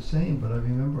remember what you were saying, but I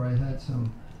remember I had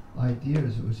some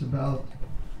ideas. It was about,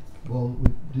 well,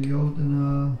 with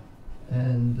Duryodhana,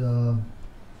 and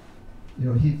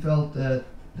he felt that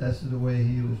that's the way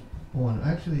he was born.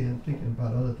 Actually, I'm thinking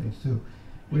about other things too.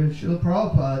 With Srila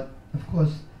Prabhupada, of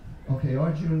course, okay,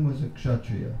 Arjuna was a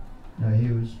Kshatriya. Now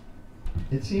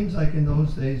it seems like in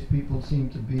those days people seem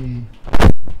to be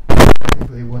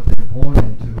technically what they're born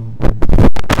into.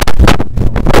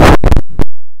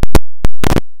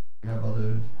 We have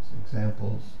other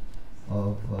examples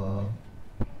of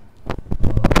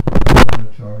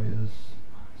Acharya's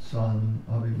son,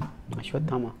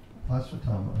 Ashwatthama,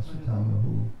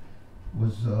 who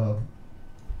was a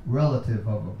relative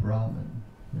of a Brahmin,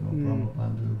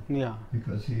 Brahmabandhu,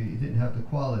 because he didn't have the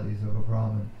qualities of a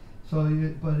Brahmin. So,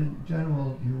 but in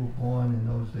general, you were born in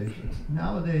those days.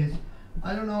 Nowadays,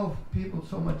 I don't know if people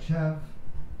so much have,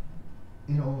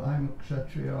 I'm a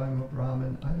Kshatriya, I'm a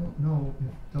Brahmin. I don't know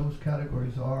if those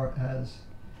categories are as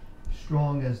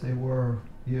strong as they were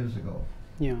years ago.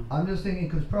 Yeah. I'm just thinking,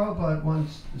 because Prabhupada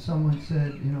once, someone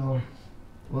said,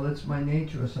 well, it's my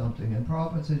nature or something, and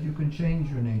Prabhupada said you can change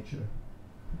your nature.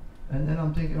 And then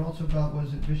I'm thinking also about,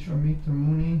 was it Vishwamitra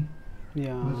Muni?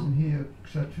 Yeah. Wasn't he a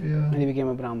Kshatriya? And he became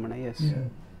a Brahmana, yes. Yeah.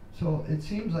 So it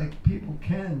seems like people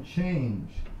can change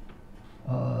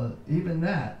even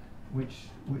that, which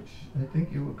I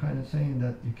think you were kind of saying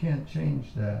that you can't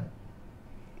change that.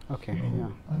 Okay, So yeah.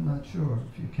 I'm not sure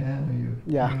if you can or you.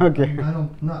 Yeah, okay.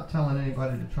 I'm not telling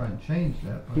anybody to try and change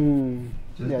that, but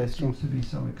just Yeah, there it's true. seems to be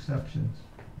some exceptions.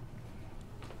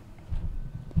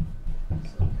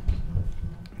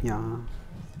 Yeah.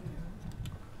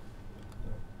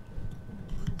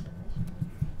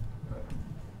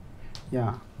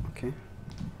 Yeah, okay.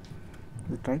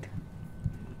 Is it right?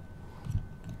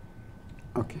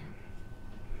 Okay.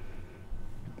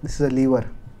 This is a lever.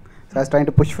 So I was trying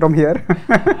to push from here.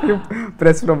 You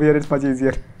press from here, it's much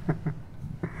easier.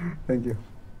 Thank you.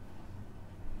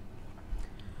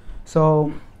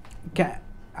 So,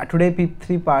 today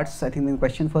three parts. I think the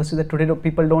question first is that today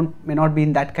people may not be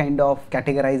in that kind of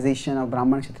categorization of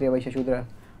Brahman, Kshatriya, Vaishya, Shudra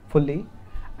fully.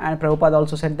 And Prabhupada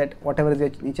also said that whatever is your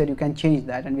nature, you can change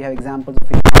that. And we have examples of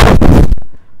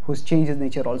who's changed his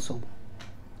nature also.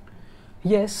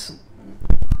 Yes,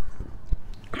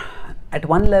 at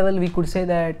one level we could say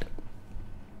that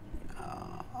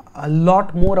a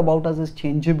lot more about us is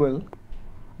changeable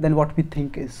than what we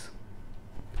think is.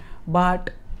 But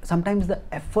sometimes the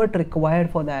effort required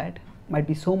for that might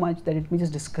be so much that it may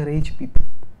just discourage people.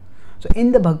 So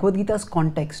in the Bhagavad-Gita's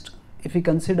context, if we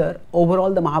consider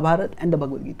overall the Mahabharata and the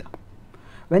Bhagavad-Gita,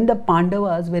 when the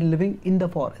Pandavas were living in the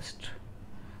forest,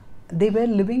 they were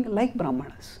living like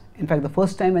Brahmanas. In fact, the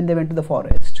first time when they went to the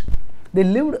forest, they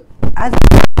lived as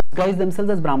employees themselves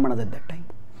as Brahmanas at that time,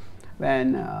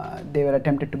 when they were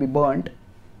attempted to be burnt.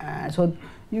 So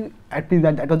I think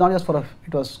that was not just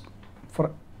it was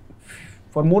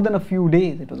for more than a few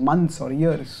days, it was months or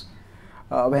years.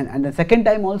 And the second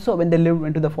time also, when they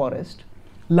went to the forest,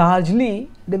 largely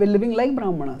they were living like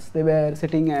Brahmanas. They were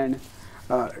sitting and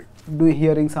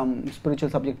hearing some spiritual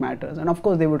subject matters, and of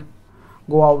course they would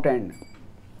go out and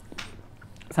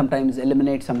sometimes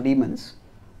eliminate some demons,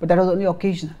 but that was only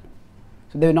occasional.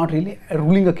 So they were not really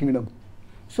ruling a kingdom.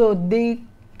 So they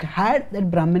had that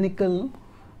Brahmanical,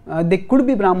 they could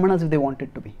be Brahmanas if they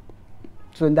wanted to be.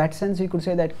 So in that sense, we could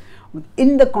say that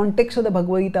in the context of the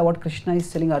Bhagavad-Gita, what Krishna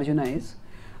is telling Arjuna is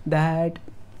that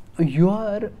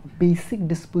your basic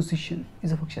disposition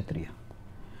is of a Kshatriya.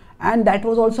 And that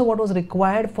was also what was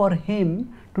required for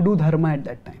him to do dharma at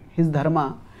that time. His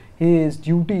dharma, his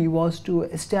duty was to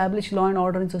establish law and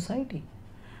order in society.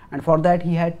 And for that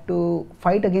he had to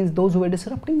fight against those who were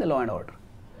disrupting the law and order.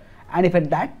 And if at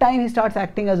that time he starts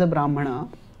acting as a Brahmana,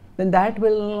 then that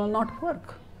will not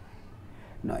work.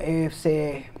 Now, if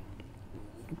say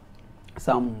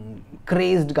some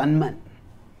crazed gunman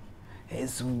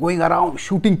is going around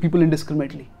shooting people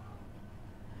indiscriminately,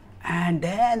 and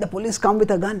then the police come with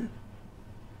a gun,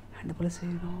 and the police say,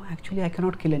 no, actually I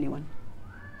cannot kill anyone,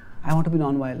 I want to be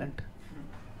non-violent.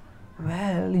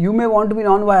 Well, you may want to be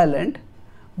non-violent,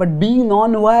 but being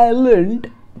non-violent,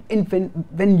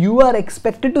 when you are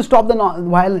expected to stop the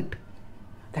violent,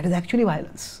 that is actually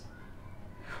violence.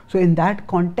 So in that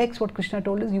context, what Krishna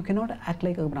told is, you cannot act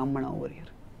like a Brahmana over here.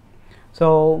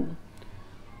 So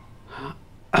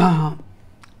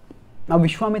Now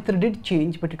Vishwamitra did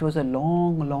change, but it was a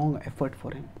long effort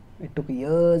for him. It took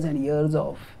years and years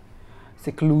of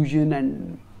seclusion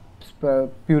and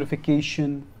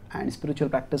purification and spiritual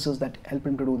practices that helped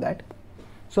him to do that.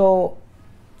 So,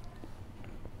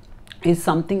 is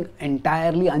something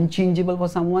entirely unchangeable for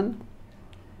someone?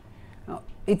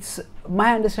 It's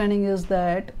my understanding is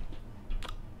that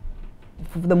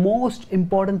the most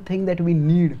important thing that we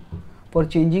need for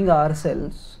changing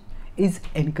ourselves is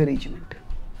encouragement,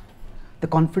 the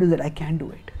confidence that I can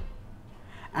do it.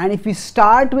 And if we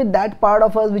start with that part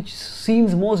of us which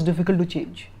seems most difficult to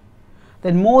change,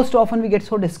 then most often we get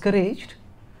so discouraged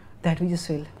that we just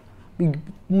fail.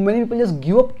 Many people just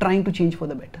give up trying to change for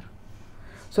the better.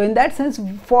 So in that sense,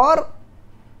 for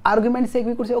argument's sake,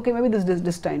 we could say, okay, maybe this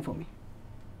is time for me.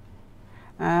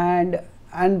 And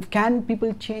can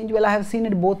people change? Well, I have seen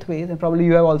it both ways, and probably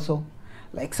you have also.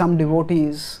 Like some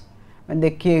devotees, when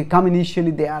they come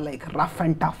initially, they are like rough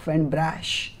and tough and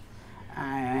brash.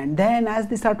 And then as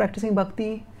they start practicing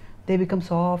bhakti, they become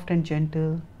soft and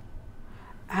gentle.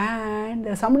 And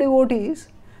there are some devotees,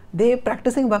 they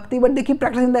practicing bhakti, but they keep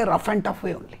practicing the rough and tough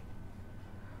way only.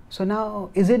 So now,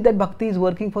 is it that bhakti is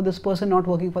working for this person, not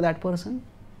working for that person?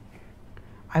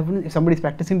 I wouldn't, if somebody is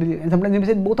practicing, and sometimes we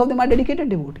say both of them are dedicated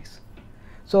devotees.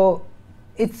 So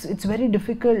it's very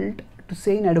difficult to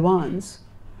say in advance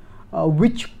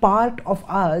which part of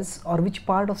us or which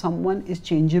part of someone is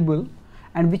changeable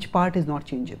and which part is not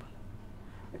changeable.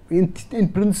 In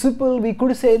principle, we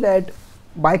could say that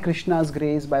by Krishna's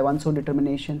grace, by one's own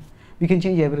determination, we can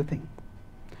change everything.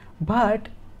 But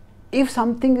if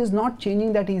something is not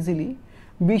changing that easily,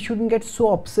 we shouldn't get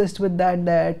so obsessed with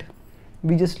that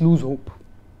we just lose hope.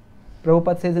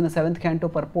 Prabhupada says in the 7th canto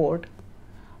purport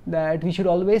that we should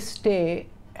always stay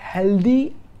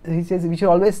healthy. He says we should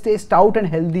always stay stout and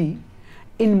healthy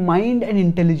in mind and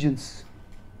intelligence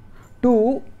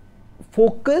to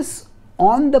focus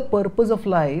on the purpose of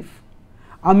life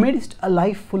amidst a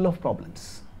life full of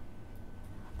problems.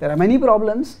 There are many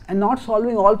problems, and not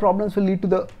solving all problems will lead to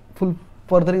the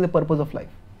furthering the purpose of life.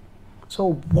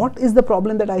 So what is the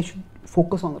problem that I should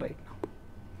focus on right now?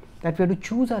 That we have to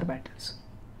choose our battles.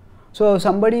 So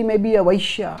somebody may be a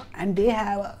Vaishya and they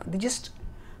just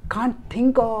can't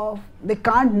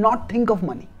not think of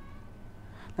money.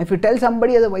 If you tell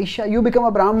somebody as a Vaishya, you become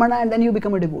a Brahmana and then you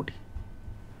become a devotee,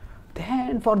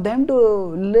 then for them to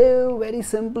live very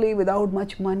simply without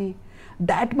much money,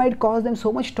 that might cause them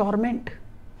so much torment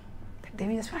that they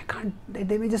may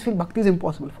just feel bhakti is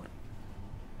impossible for them.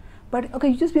 But okay,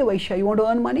 you just be a Vaishya, you want to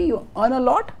earn money, you earn a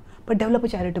lot, but develop a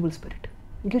charitable spirit,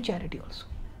 give charity also.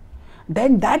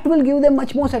 Then that will give them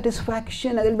much more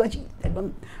satisfaction, and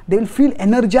they will feel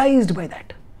energized by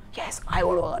that. Yes, I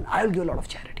want to earn, I will give a lot of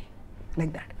charity,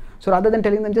 like that. So rather than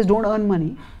telling them just don't earn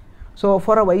money, so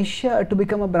for a Vaishya to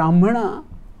become a Brahmana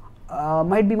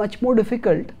might be much more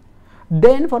difficult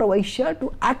than for a Vaishya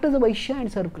to act as a Vaishya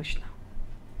and serve Krishna.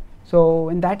 So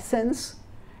in that sense,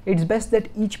 it's best that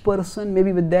each person,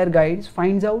 maybe with their guides,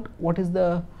 finds out what is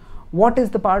the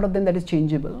part of them that is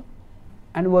changeable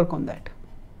and work on that.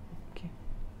 Okay,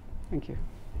 thank you.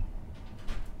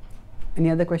 Any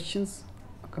other questions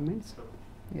or comments?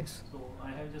 Yes. So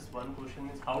I have just one question: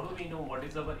 is how do we know what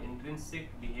is our intrinsic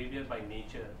behavior by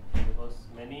nature? Because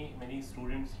many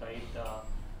students, right,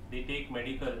 they take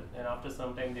medical and after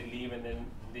some time they leave and then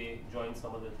they join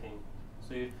some other thing.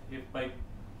 So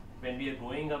when we are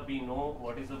growing up, we know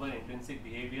what is our intrinsic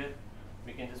behavior,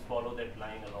 we can just follow that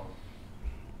line along.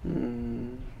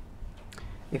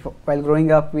 If while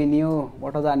growing up we knew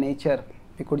what was our nature,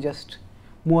 we could just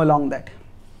move along that.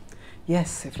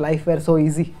 Yes, if life were so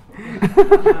easy.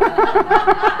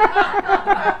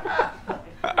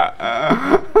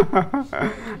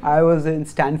 I was in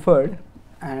Stanford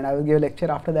and I will give a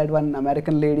lecture. After that, one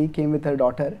American lady came with her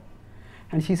daughter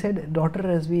and she said, daughter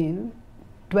has been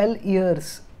 12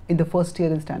 years in the first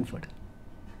year in Stanford.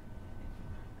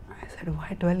 I said,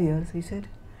 why 12 years? He said,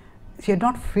 she had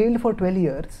not failed for 12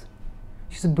 years.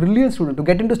 She's a brilliant student. To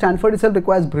get into Stanford itself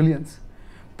requires brilliance.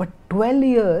 But 12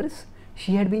 years,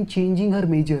 she had been changing her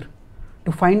major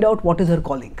to find out what is her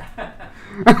calling.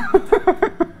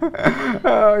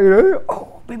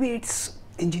 Oh, maybe it's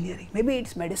engineering, maybe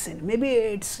it's medicine, maybe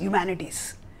it's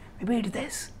humanities, maybe it's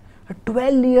this. For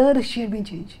 12 years she had been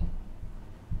changing.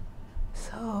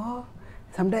 So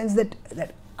sometimes that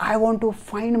I want to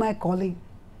find my calling,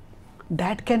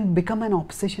 that can become an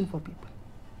obsession for people.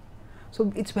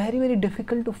 So it's very, very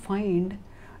difficult to find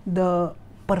the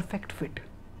perfect fit.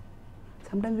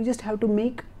 Sometimes we just have to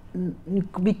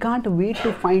we can't wait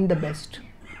to find the best.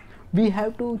 We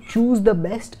have to choose the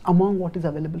best among what is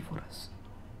available for us.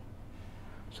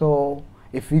 So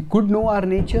If we could know our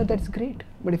nature, that's great.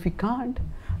 But if we can't,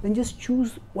 then just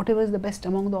choose whatever is the best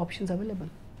among the options available.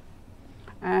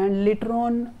 And later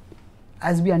on,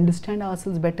 as we understand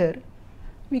ourselves better,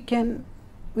 we can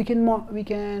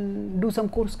do some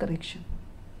course correction.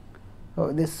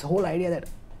 So this whole idea that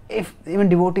if even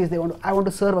devotees, I want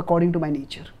to serve according to my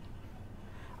nature.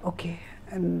 Okay,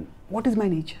 and what is my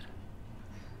nature?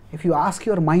 If you ask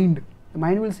your mind, the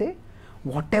mind will say,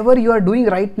 whatever you are doing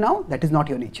right now, that is not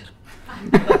your nature.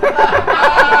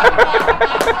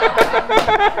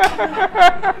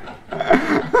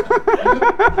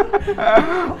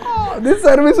 Oh, this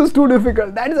service is too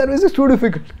difficult, that service is too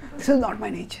difficult. This is not my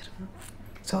nature.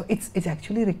 So it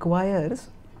actually requires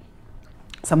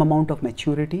some amount of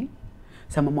maturity,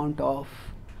 some amount of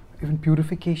even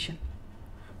purification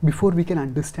before we can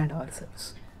understand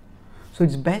ourselves. So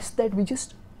it's best that we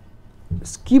just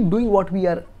keep doing what we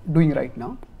are doing right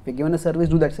now. If you're given a service,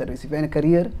 do that service. If you're in a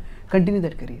career, continue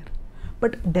that career.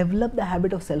 But develop the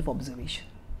habit of self-observation.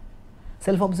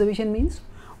 Self-observation means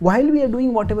while we are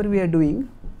doing whatever we are doing,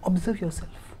 observe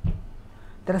yourself.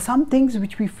 There are some things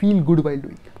which we feel good while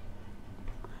doing.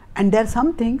 And there are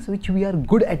some things which we are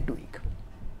good at doing.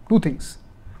 Two things.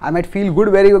 I might feel good,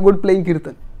 very good playing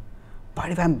kirtan.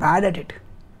 But if I'm bad at it,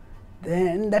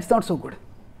 then that's not so good.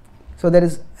 So there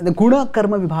is the guna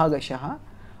karma vibhagashaha.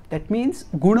 That means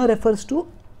guna refers to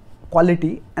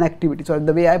quality and activity. So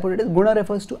the way I put it is guna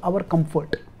refers to our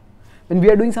comfort. When we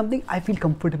are doing something, I feel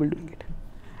comfortable doing it.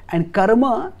 And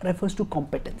karma refers to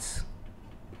competence.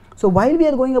 So while we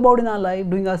are going about in our life,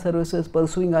 doing our services,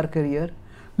 pursuing our career,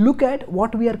 look at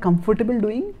what we are comfortable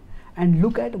doing and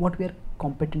look at what we are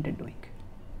competent in doing.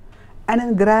 And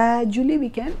then gradually we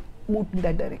can move in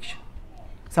that direction.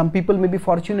 Some people may be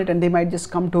fortunate and they might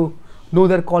just come to know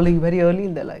their calling very early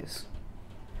in their lives.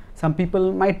 Some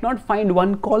people might not find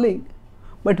one calling,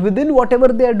 but within whatever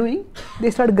they are doing,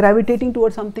 they start gravitating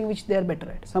towards something which they are better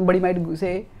at. Somebody might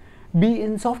say, be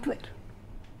in software,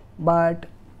 but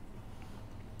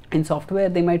in software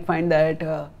they might find that,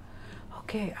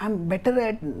 okay, I'm better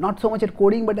at not so much at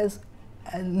coding, but as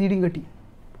leading a team.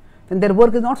 Then their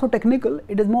work is not so technical,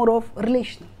 it is more of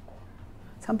relational.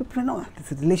 Some people say, no,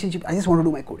 this is a relationship, I just want to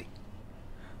do my coding.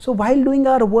 So while doing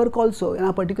our work also in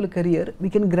our particular career, we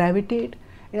can gravitate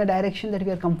in a direction that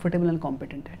we are comfortable and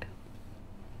competent at.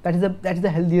 That is the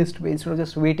healthiest way, instead of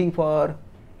just waiting for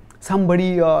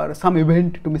somebody or some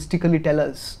event to mystically tell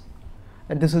us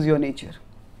that this is your nature.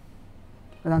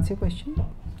 Does that answer your question?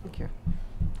 Thank you.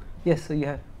 Yes, so you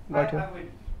have got your...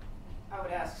 I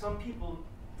would ask, some people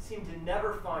seem to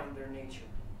never find their nature.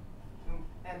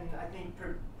 And I think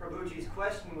Prabhuji's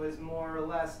question was more or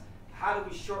less, how do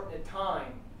we shorten the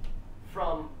time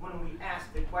from when we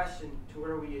ask the question to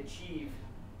where we achieve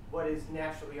what is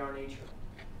naturally our nature?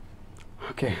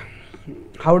 Okay.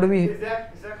 How do we... Is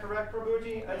that correct,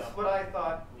 Prabhuji? That's what I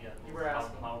thought you were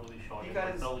asking. How do we shorten?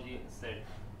 Because Prabhuji said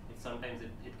sometimes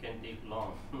it can take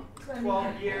long.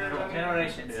 12 years. I mean,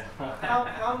 Generations.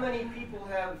 how many people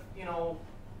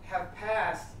have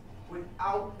passed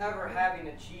without ever having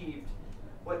achieved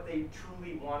what they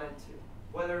truly wanted to?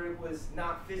 Whether it was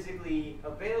not physically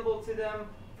available to them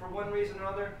for one reason or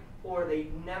another, or they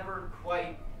never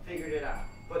quite figured it out.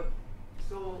 But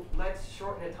so let's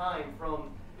shorten the time from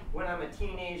when I'm a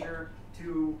teenager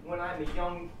to when I'm a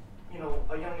young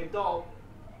adult.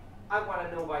 I want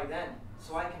to know by then,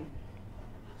 so I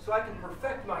can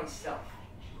perfect myself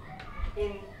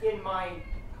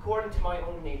according to my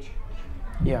own nature.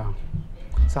 Yeah.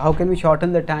 So how can we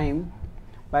shorten the time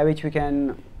by which we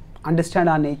can understand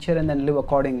our nature and then live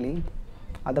accordingly?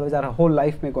 Otherwise our whole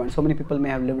life may go on. So many people may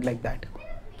have lived like that.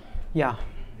 Yeah,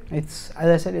 it's, as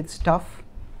I said, it's tough,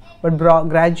 but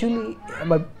broadly,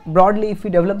 if we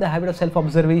develop the habit of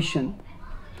self-observation,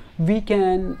 we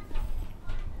can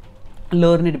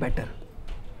learn it better.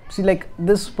 See, like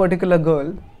this particular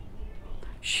girl,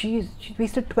 she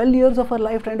wasted 12 years of her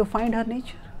life trying to find her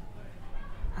nature.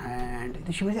 And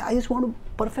she was, I just want to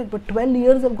perfect, but 12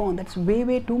 years have gone. That's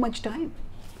way too much time.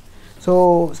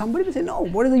 So somebody will say, no,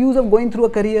 what is the use of going through a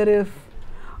career if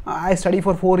I study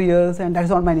for 4 years and that's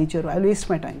not my nature? I'll waste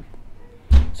my time.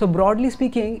 So broadly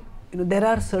speaking, there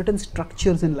are certain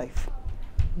structures in life.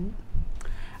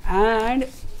 And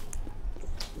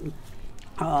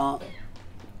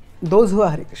those who are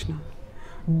Hare Krishna,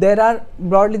 there are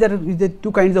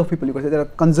two kinds of people. You could say there are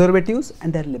conservatives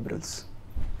and there are liberals.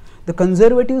 The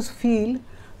conservatives feel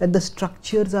that the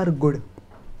structures are good.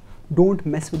 Don't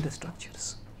mess with the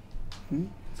structures.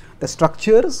 The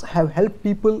structures have helped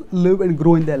people live and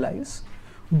grow in their lives.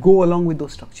 Go along with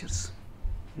those structures.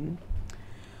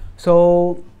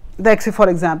 So, for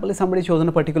example, if somebody chosen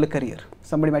a particular career,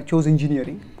 somebody might choose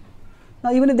engineering.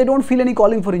 Now even if they don't feel any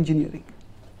calling for engineering,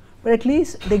 but at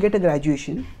least they get a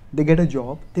graduation, they get a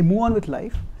job, they move on with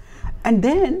life, and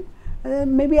then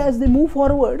maybe as they move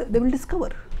forward, they will discover,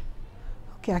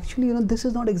 okay, actually, this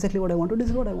is not exactly what I want to do, this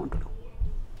is what I want to do.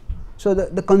 So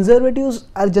the conservatives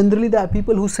are generally the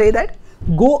people who say that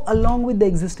go along with the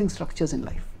existing structures in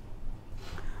life.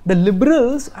 The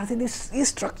liberals are saying these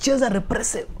structures are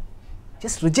repressive.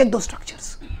 Just reject those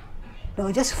structures.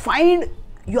 Just find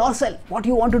yourself what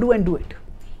you want to do and do it.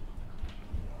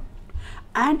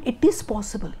 And it is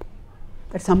possible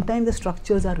that sometimes the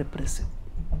structures are repressive.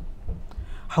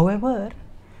 However,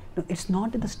 it's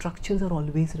not that the structures are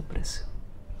always repressive.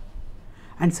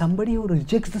 And somebody who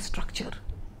rejects the structure,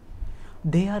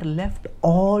 they are left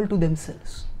all to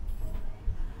themselves.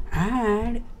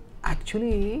 And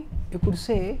actually, you could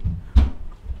say,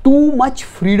 too much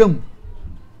freedom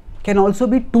can also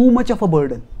be too much of a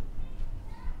burden.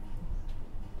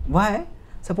 Why?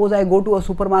 Suppose I go to a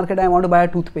supermarket, I want to buy a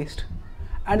toothpaste,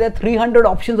 and there are 300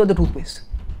 options of the toothpaste.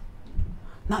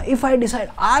 Now if I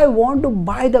decide I want to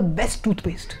buy the best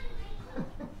toothpaste,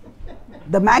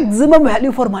 the maximum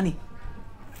value for money,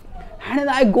 and then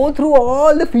I go through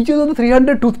all the features of the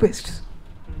 300 toothpastes,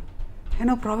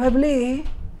 probably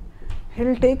it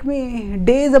will take me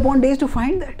days upon days to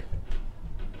find that.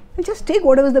 And just take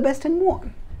whatever is the best and move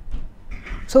on.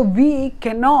 So we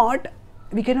cannot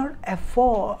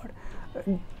afford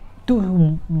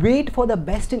to wait for the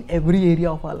best in every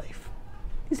area of our life.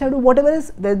 Just have to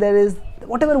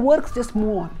whatever works, just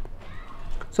move on.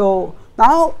 So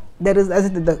now there is, as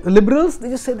the liberals, they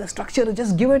just say the structure,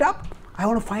 just give it up. I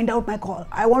want to find out my call.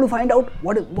 I want to find out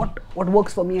what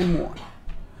works for me and move on.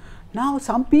 Now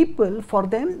some people, for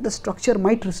them the structure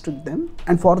might restrict them,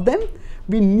 and for them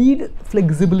we need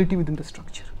flexibility within the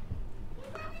structure.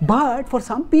 But for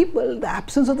some people the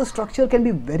absence of the structure can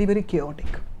be very, very chaotic.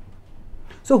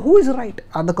 So who is right?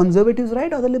 Are the conservatives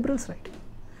right or the liberals right?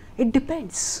 It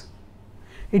depends.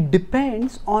 It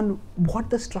depends on what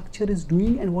the structure is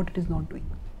doing and what it is not doing.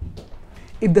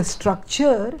 If the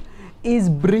structure is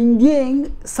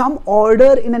bringing some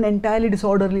order in an entirely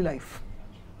disorderly life,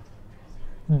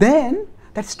 then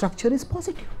that structure is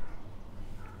positive.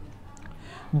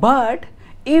 But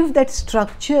if that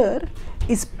structure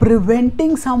is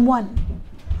preventing someone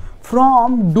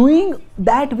from doing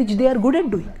that which they are good at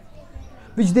doing,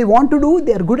 which they want to do,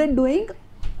 they are good at doing,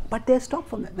 but they are stopped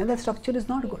from that, then that structure is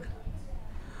not good.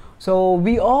 So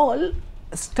we all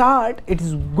it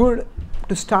is good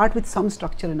to start with some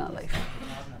structure in our life.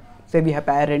 Say we have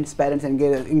parents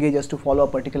engage us to follow a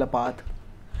particular path,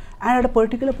 and at a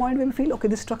particular point we will feel, okay,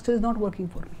 this structure is not working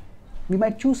for me. We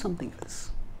might choose something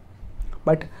else.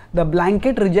 But the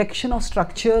blanket rejection of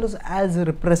structures as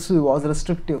repressive or as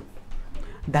restrictive,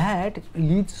 that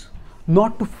leads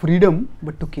not to freedom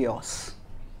but to chaos.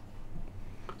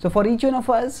 So for each one of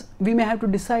us, we may have to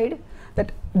decide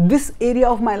that this area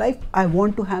of my life I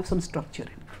want to have some structure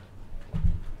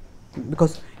in.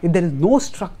 Because if there is no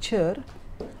structure,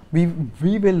 we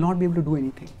will not be able to do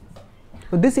anything.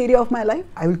 So this area of my life,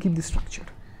 I will keep this structure.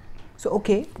 So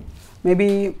okay,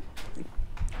 maybe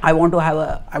I want to have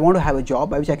a job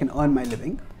by which I can earn my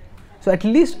living. So at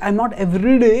least I'm not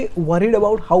every day worried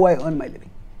about how I earn my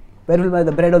living. Where will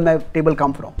the bread on my table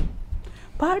come from?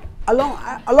 But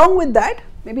along with that,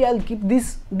 maybe I'll keep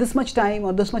this much time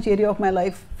or this much area of my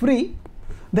life free,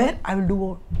 where I will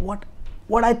do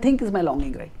what I think is my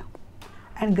longing right now.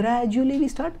 And gradually we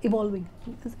start evolving.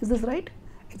 Is this right?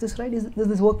 Is this right? Does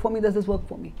this work for me? Does this work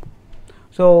for me?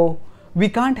 So we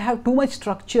can't have too much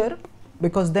structure,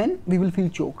 because then we will feel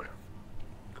choked.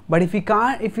 But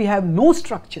if we have no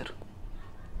structure,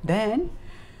 then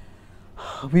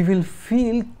we will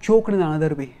feel choked in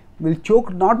another way. We'll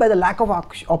choke not by the lack of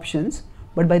options,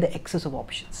 but by the excess of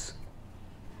options.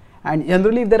 And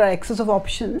generally if there are excess of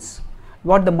options,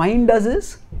 what the mind does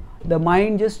is, the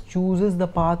mind just chooses the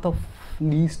path of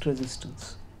least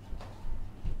resistance.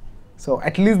 So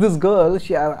at least this girl,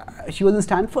 she was in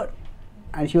Stanford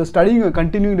and she was studying and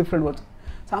continuing different words.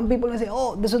 Some people may say,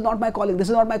 oh, this is not my calling, this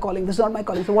is not my calling, this is not my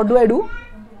calling. So what do?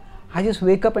 I just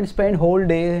wake up and spend whole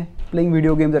day playing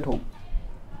video games at home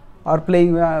or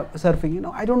playing surfing.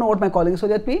 I don't know what my calling is. So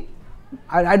that means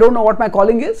I don't know what my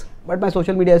calling is, but my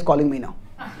social media is calling me now.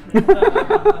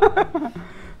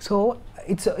 So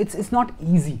it's not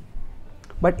easy.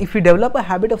 But if we develop a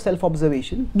habit of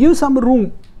self-observation, give some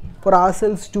room for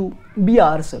ourselves to be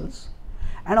ourselves,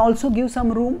 and also give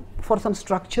some room for some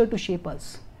structure to shape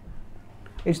us.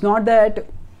 It's not that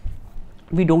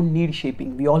we don't need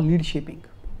shaping, we all need shaping.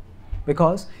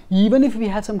 Because even if we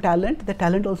have some talent, the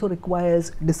talent also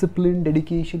requires discipline,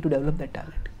 dedication to develop that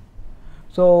talent.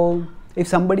 So if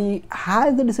somebody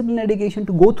has the discipline and dedication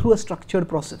to go through a structured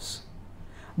process,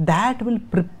 that will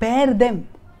prepare them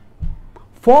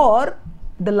for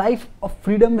the life of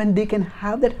freedom when they can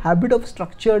have that habit of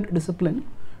structured discipline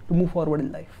to move forward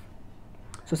in life.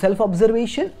 So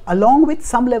self-observation along with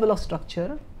some level of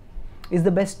structure is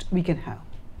the best we can have.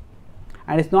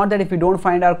 And it's not that if we don't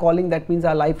find our calling, that means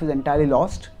our life is entirely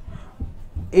lost.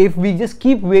 If we just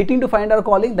keep waiting to find our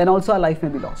calling, then also our life may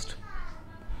be lost.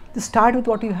 Just start with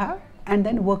what you have and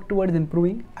then work towards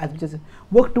improving,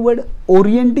 work toward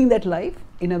orienting that life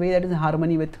in a way that is in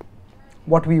harmony with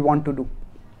what we want to do.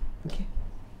 Okay.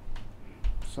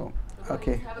 So,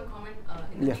 okay. I have a comment.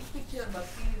 In the big picture,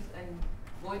 bhakti is and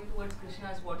going towards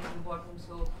Krishna is what is important.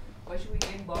 So, why should we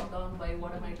get bogged down by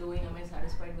what am I doing? Am I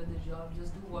satisfied with the job?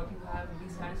 Just do what you have and be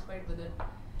satisfied with it,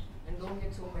 and don't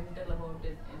get so mental about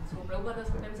it. And so, Prabhupada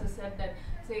sometimes has said that,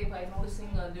 say, if I know to sing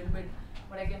a little bit,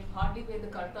 but I can hardly play the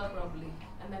karta properly,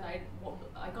 and then I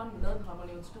can't learn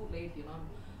harmony. It's too late, you know.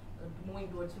 Moving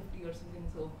towards 50 or something,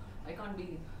 so I can't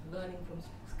be learning from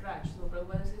scratch. So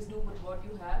Prabhupada says, do with what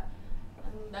you have,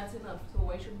 and that's enough. So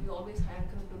why should we always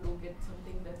hanker to get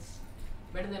something that's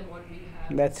better than what we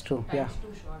have? That's true. Time's Yeah.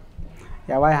 too short.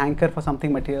 Yeah, why hanker for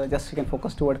something material? Just you can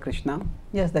focus toward Krishna.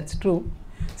 Yes, that's true.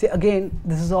 See, again,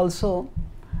 this is also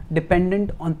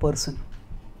dependent on person.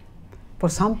 For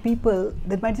some people,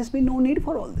 there might just be no need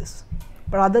for all this,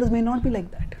 but others may not be like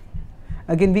that.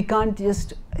 Again, we can't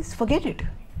just forget it.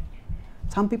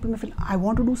 Some people may feel, I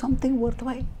want to do something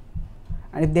worthwhile.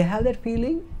 And if they have that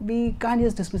feeling, we can't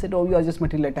just dismiss it, oh, you are just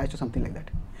material attached or something like that.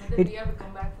 But then we have to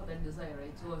come back for that desire,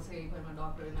 right? So say if I'm a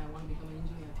doctor and I want to become an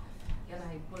engineer, can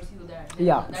I pursue that? Then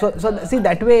Yeah, so see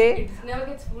that way, it never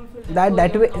gets fulfilled.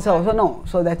 that way,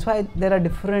 so that's why there are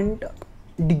different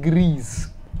degrees.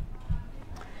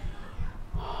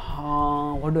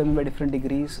 What do I mean by different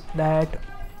degrees? That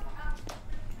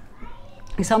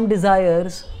some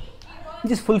desires,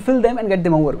 just fulfill them and get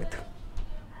them over with.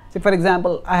 Say for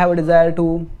example, I have a desire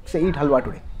to say eat halwa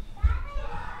today.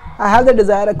 I have the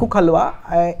desire, I cook halwa,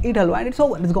 I eat halwa and it's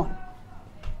over, it's gone.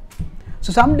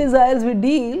 So some desires we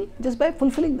deal just by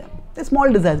fulfilling them. They're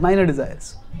small desires, minor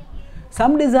desires.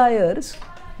 Some desires,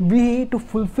 to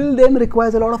fulfill them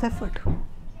requires a lot of effort.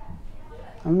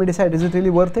 And we decide, is it really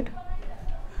worth it?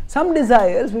 Some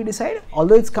desires we decide,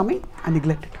 although it's coming, I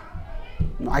neglect it.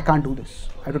 No, I can't do this.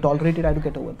 I have to tolerate it, I have to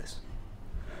get over this.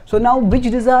 So now which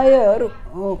desire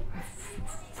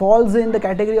falls in the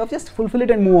category of just fulfill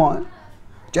it and move on,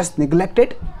 just neglect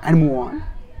it and move on,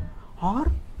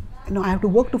 or I have to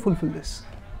work to fulfill this.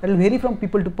 That will vary from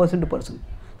people to person.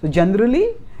 So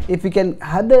generally, if we can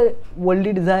have the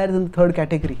worldly desires in the third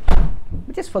category,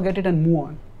 we just forget it and move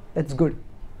on. That's good.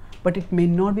 But it may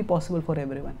not be possible for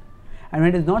everyone. And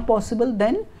when it is not possible,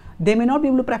 then they may not be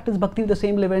able to practice bhakti with the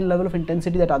same level of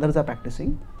intensity that others are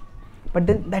practicing. But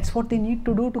then that's what they need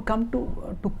to do to come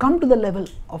to the level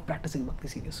of practicing bhakti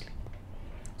seriously.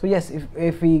 So yes,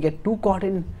 if we get too caught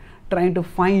in trying to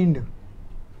find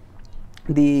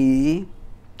the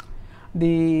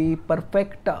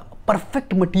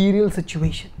perfect material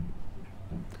situation,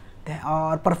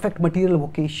 or perfect material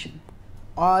vocation,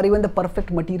 or even the perfect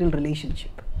material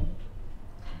relationship,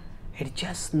 it's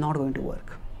just not going to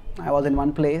work. I was in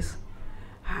one place,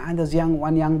 and this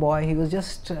one young boy, he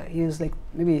is like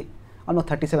maybe almost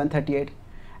 37, 38,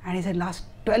 and he said, last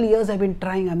 12 years I've been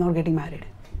trying, I'm not getting married.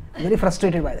 I'm very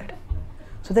frustrated by that.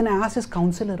 So then I asked his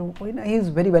counselor, he's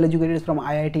very well educated, he's from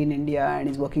IIT in India and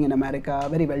he's working in America,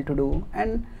 very well to do,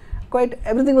 and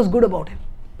everything was good about him,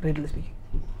 relatively speaking.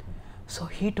 So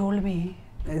he told me,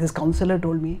 his counselor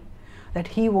told me, that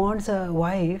he wants a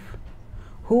wife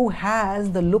who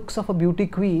has the looks of a beauty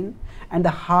queen and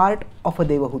the heart of a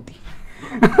Devahuti.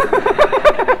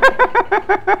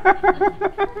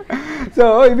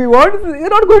 So if you want, you're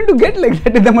not going to get like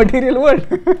that in the material world.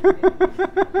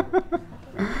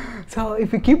 So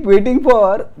if we keep waiting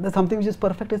for something which is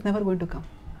perfect, it's never going to come.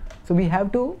 So we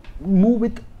have to move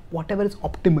with whatever is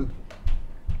optimal.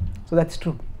 So that's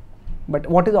true. But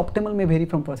what is optimal may vary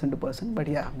from person to person. But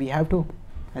yeah, we have to,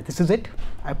 this is it.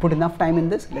 I put enough time in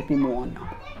this, let me move on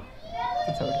now.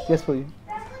 That's how it is. Yes, for you.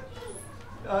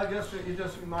 You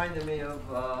just reminded me of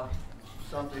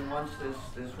something. Once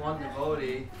this one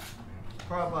devotee,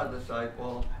 Prabhupada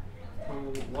disciple,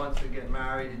 who wants to get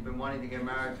married, he's been wanting to get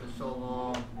married for so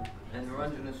long, and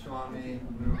Ranjana Swami,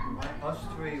 us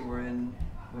three were in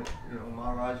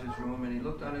Maharaj's room, and he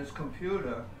looked on his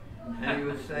computer, and he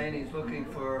was saying he's looking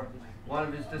for one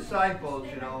of his disciples,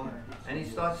 and he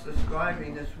starts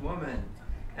describing this woman,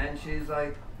 and she's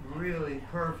like really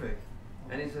perfect.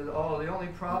 And he says, oh, the only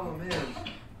problem is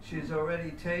she's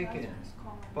already taken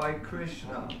by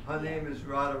Krishna. Her name is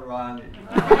Radharani.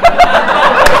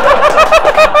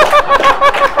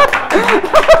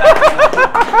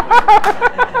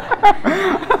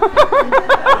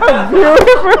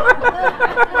 Beautiful.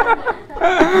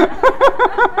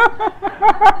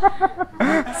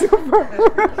 Super.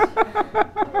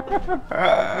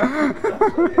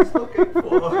 He's looking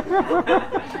for.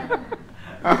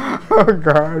 Oh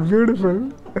God,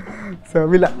 beautiful. So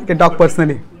we can talk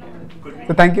personally.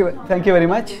 So thank you very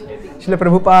much. Srila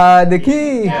Prabhupada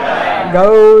ki,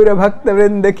 Gaur Bhakta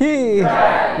Vrinda ki,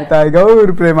 Nitai Gaur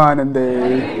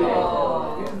Premanande.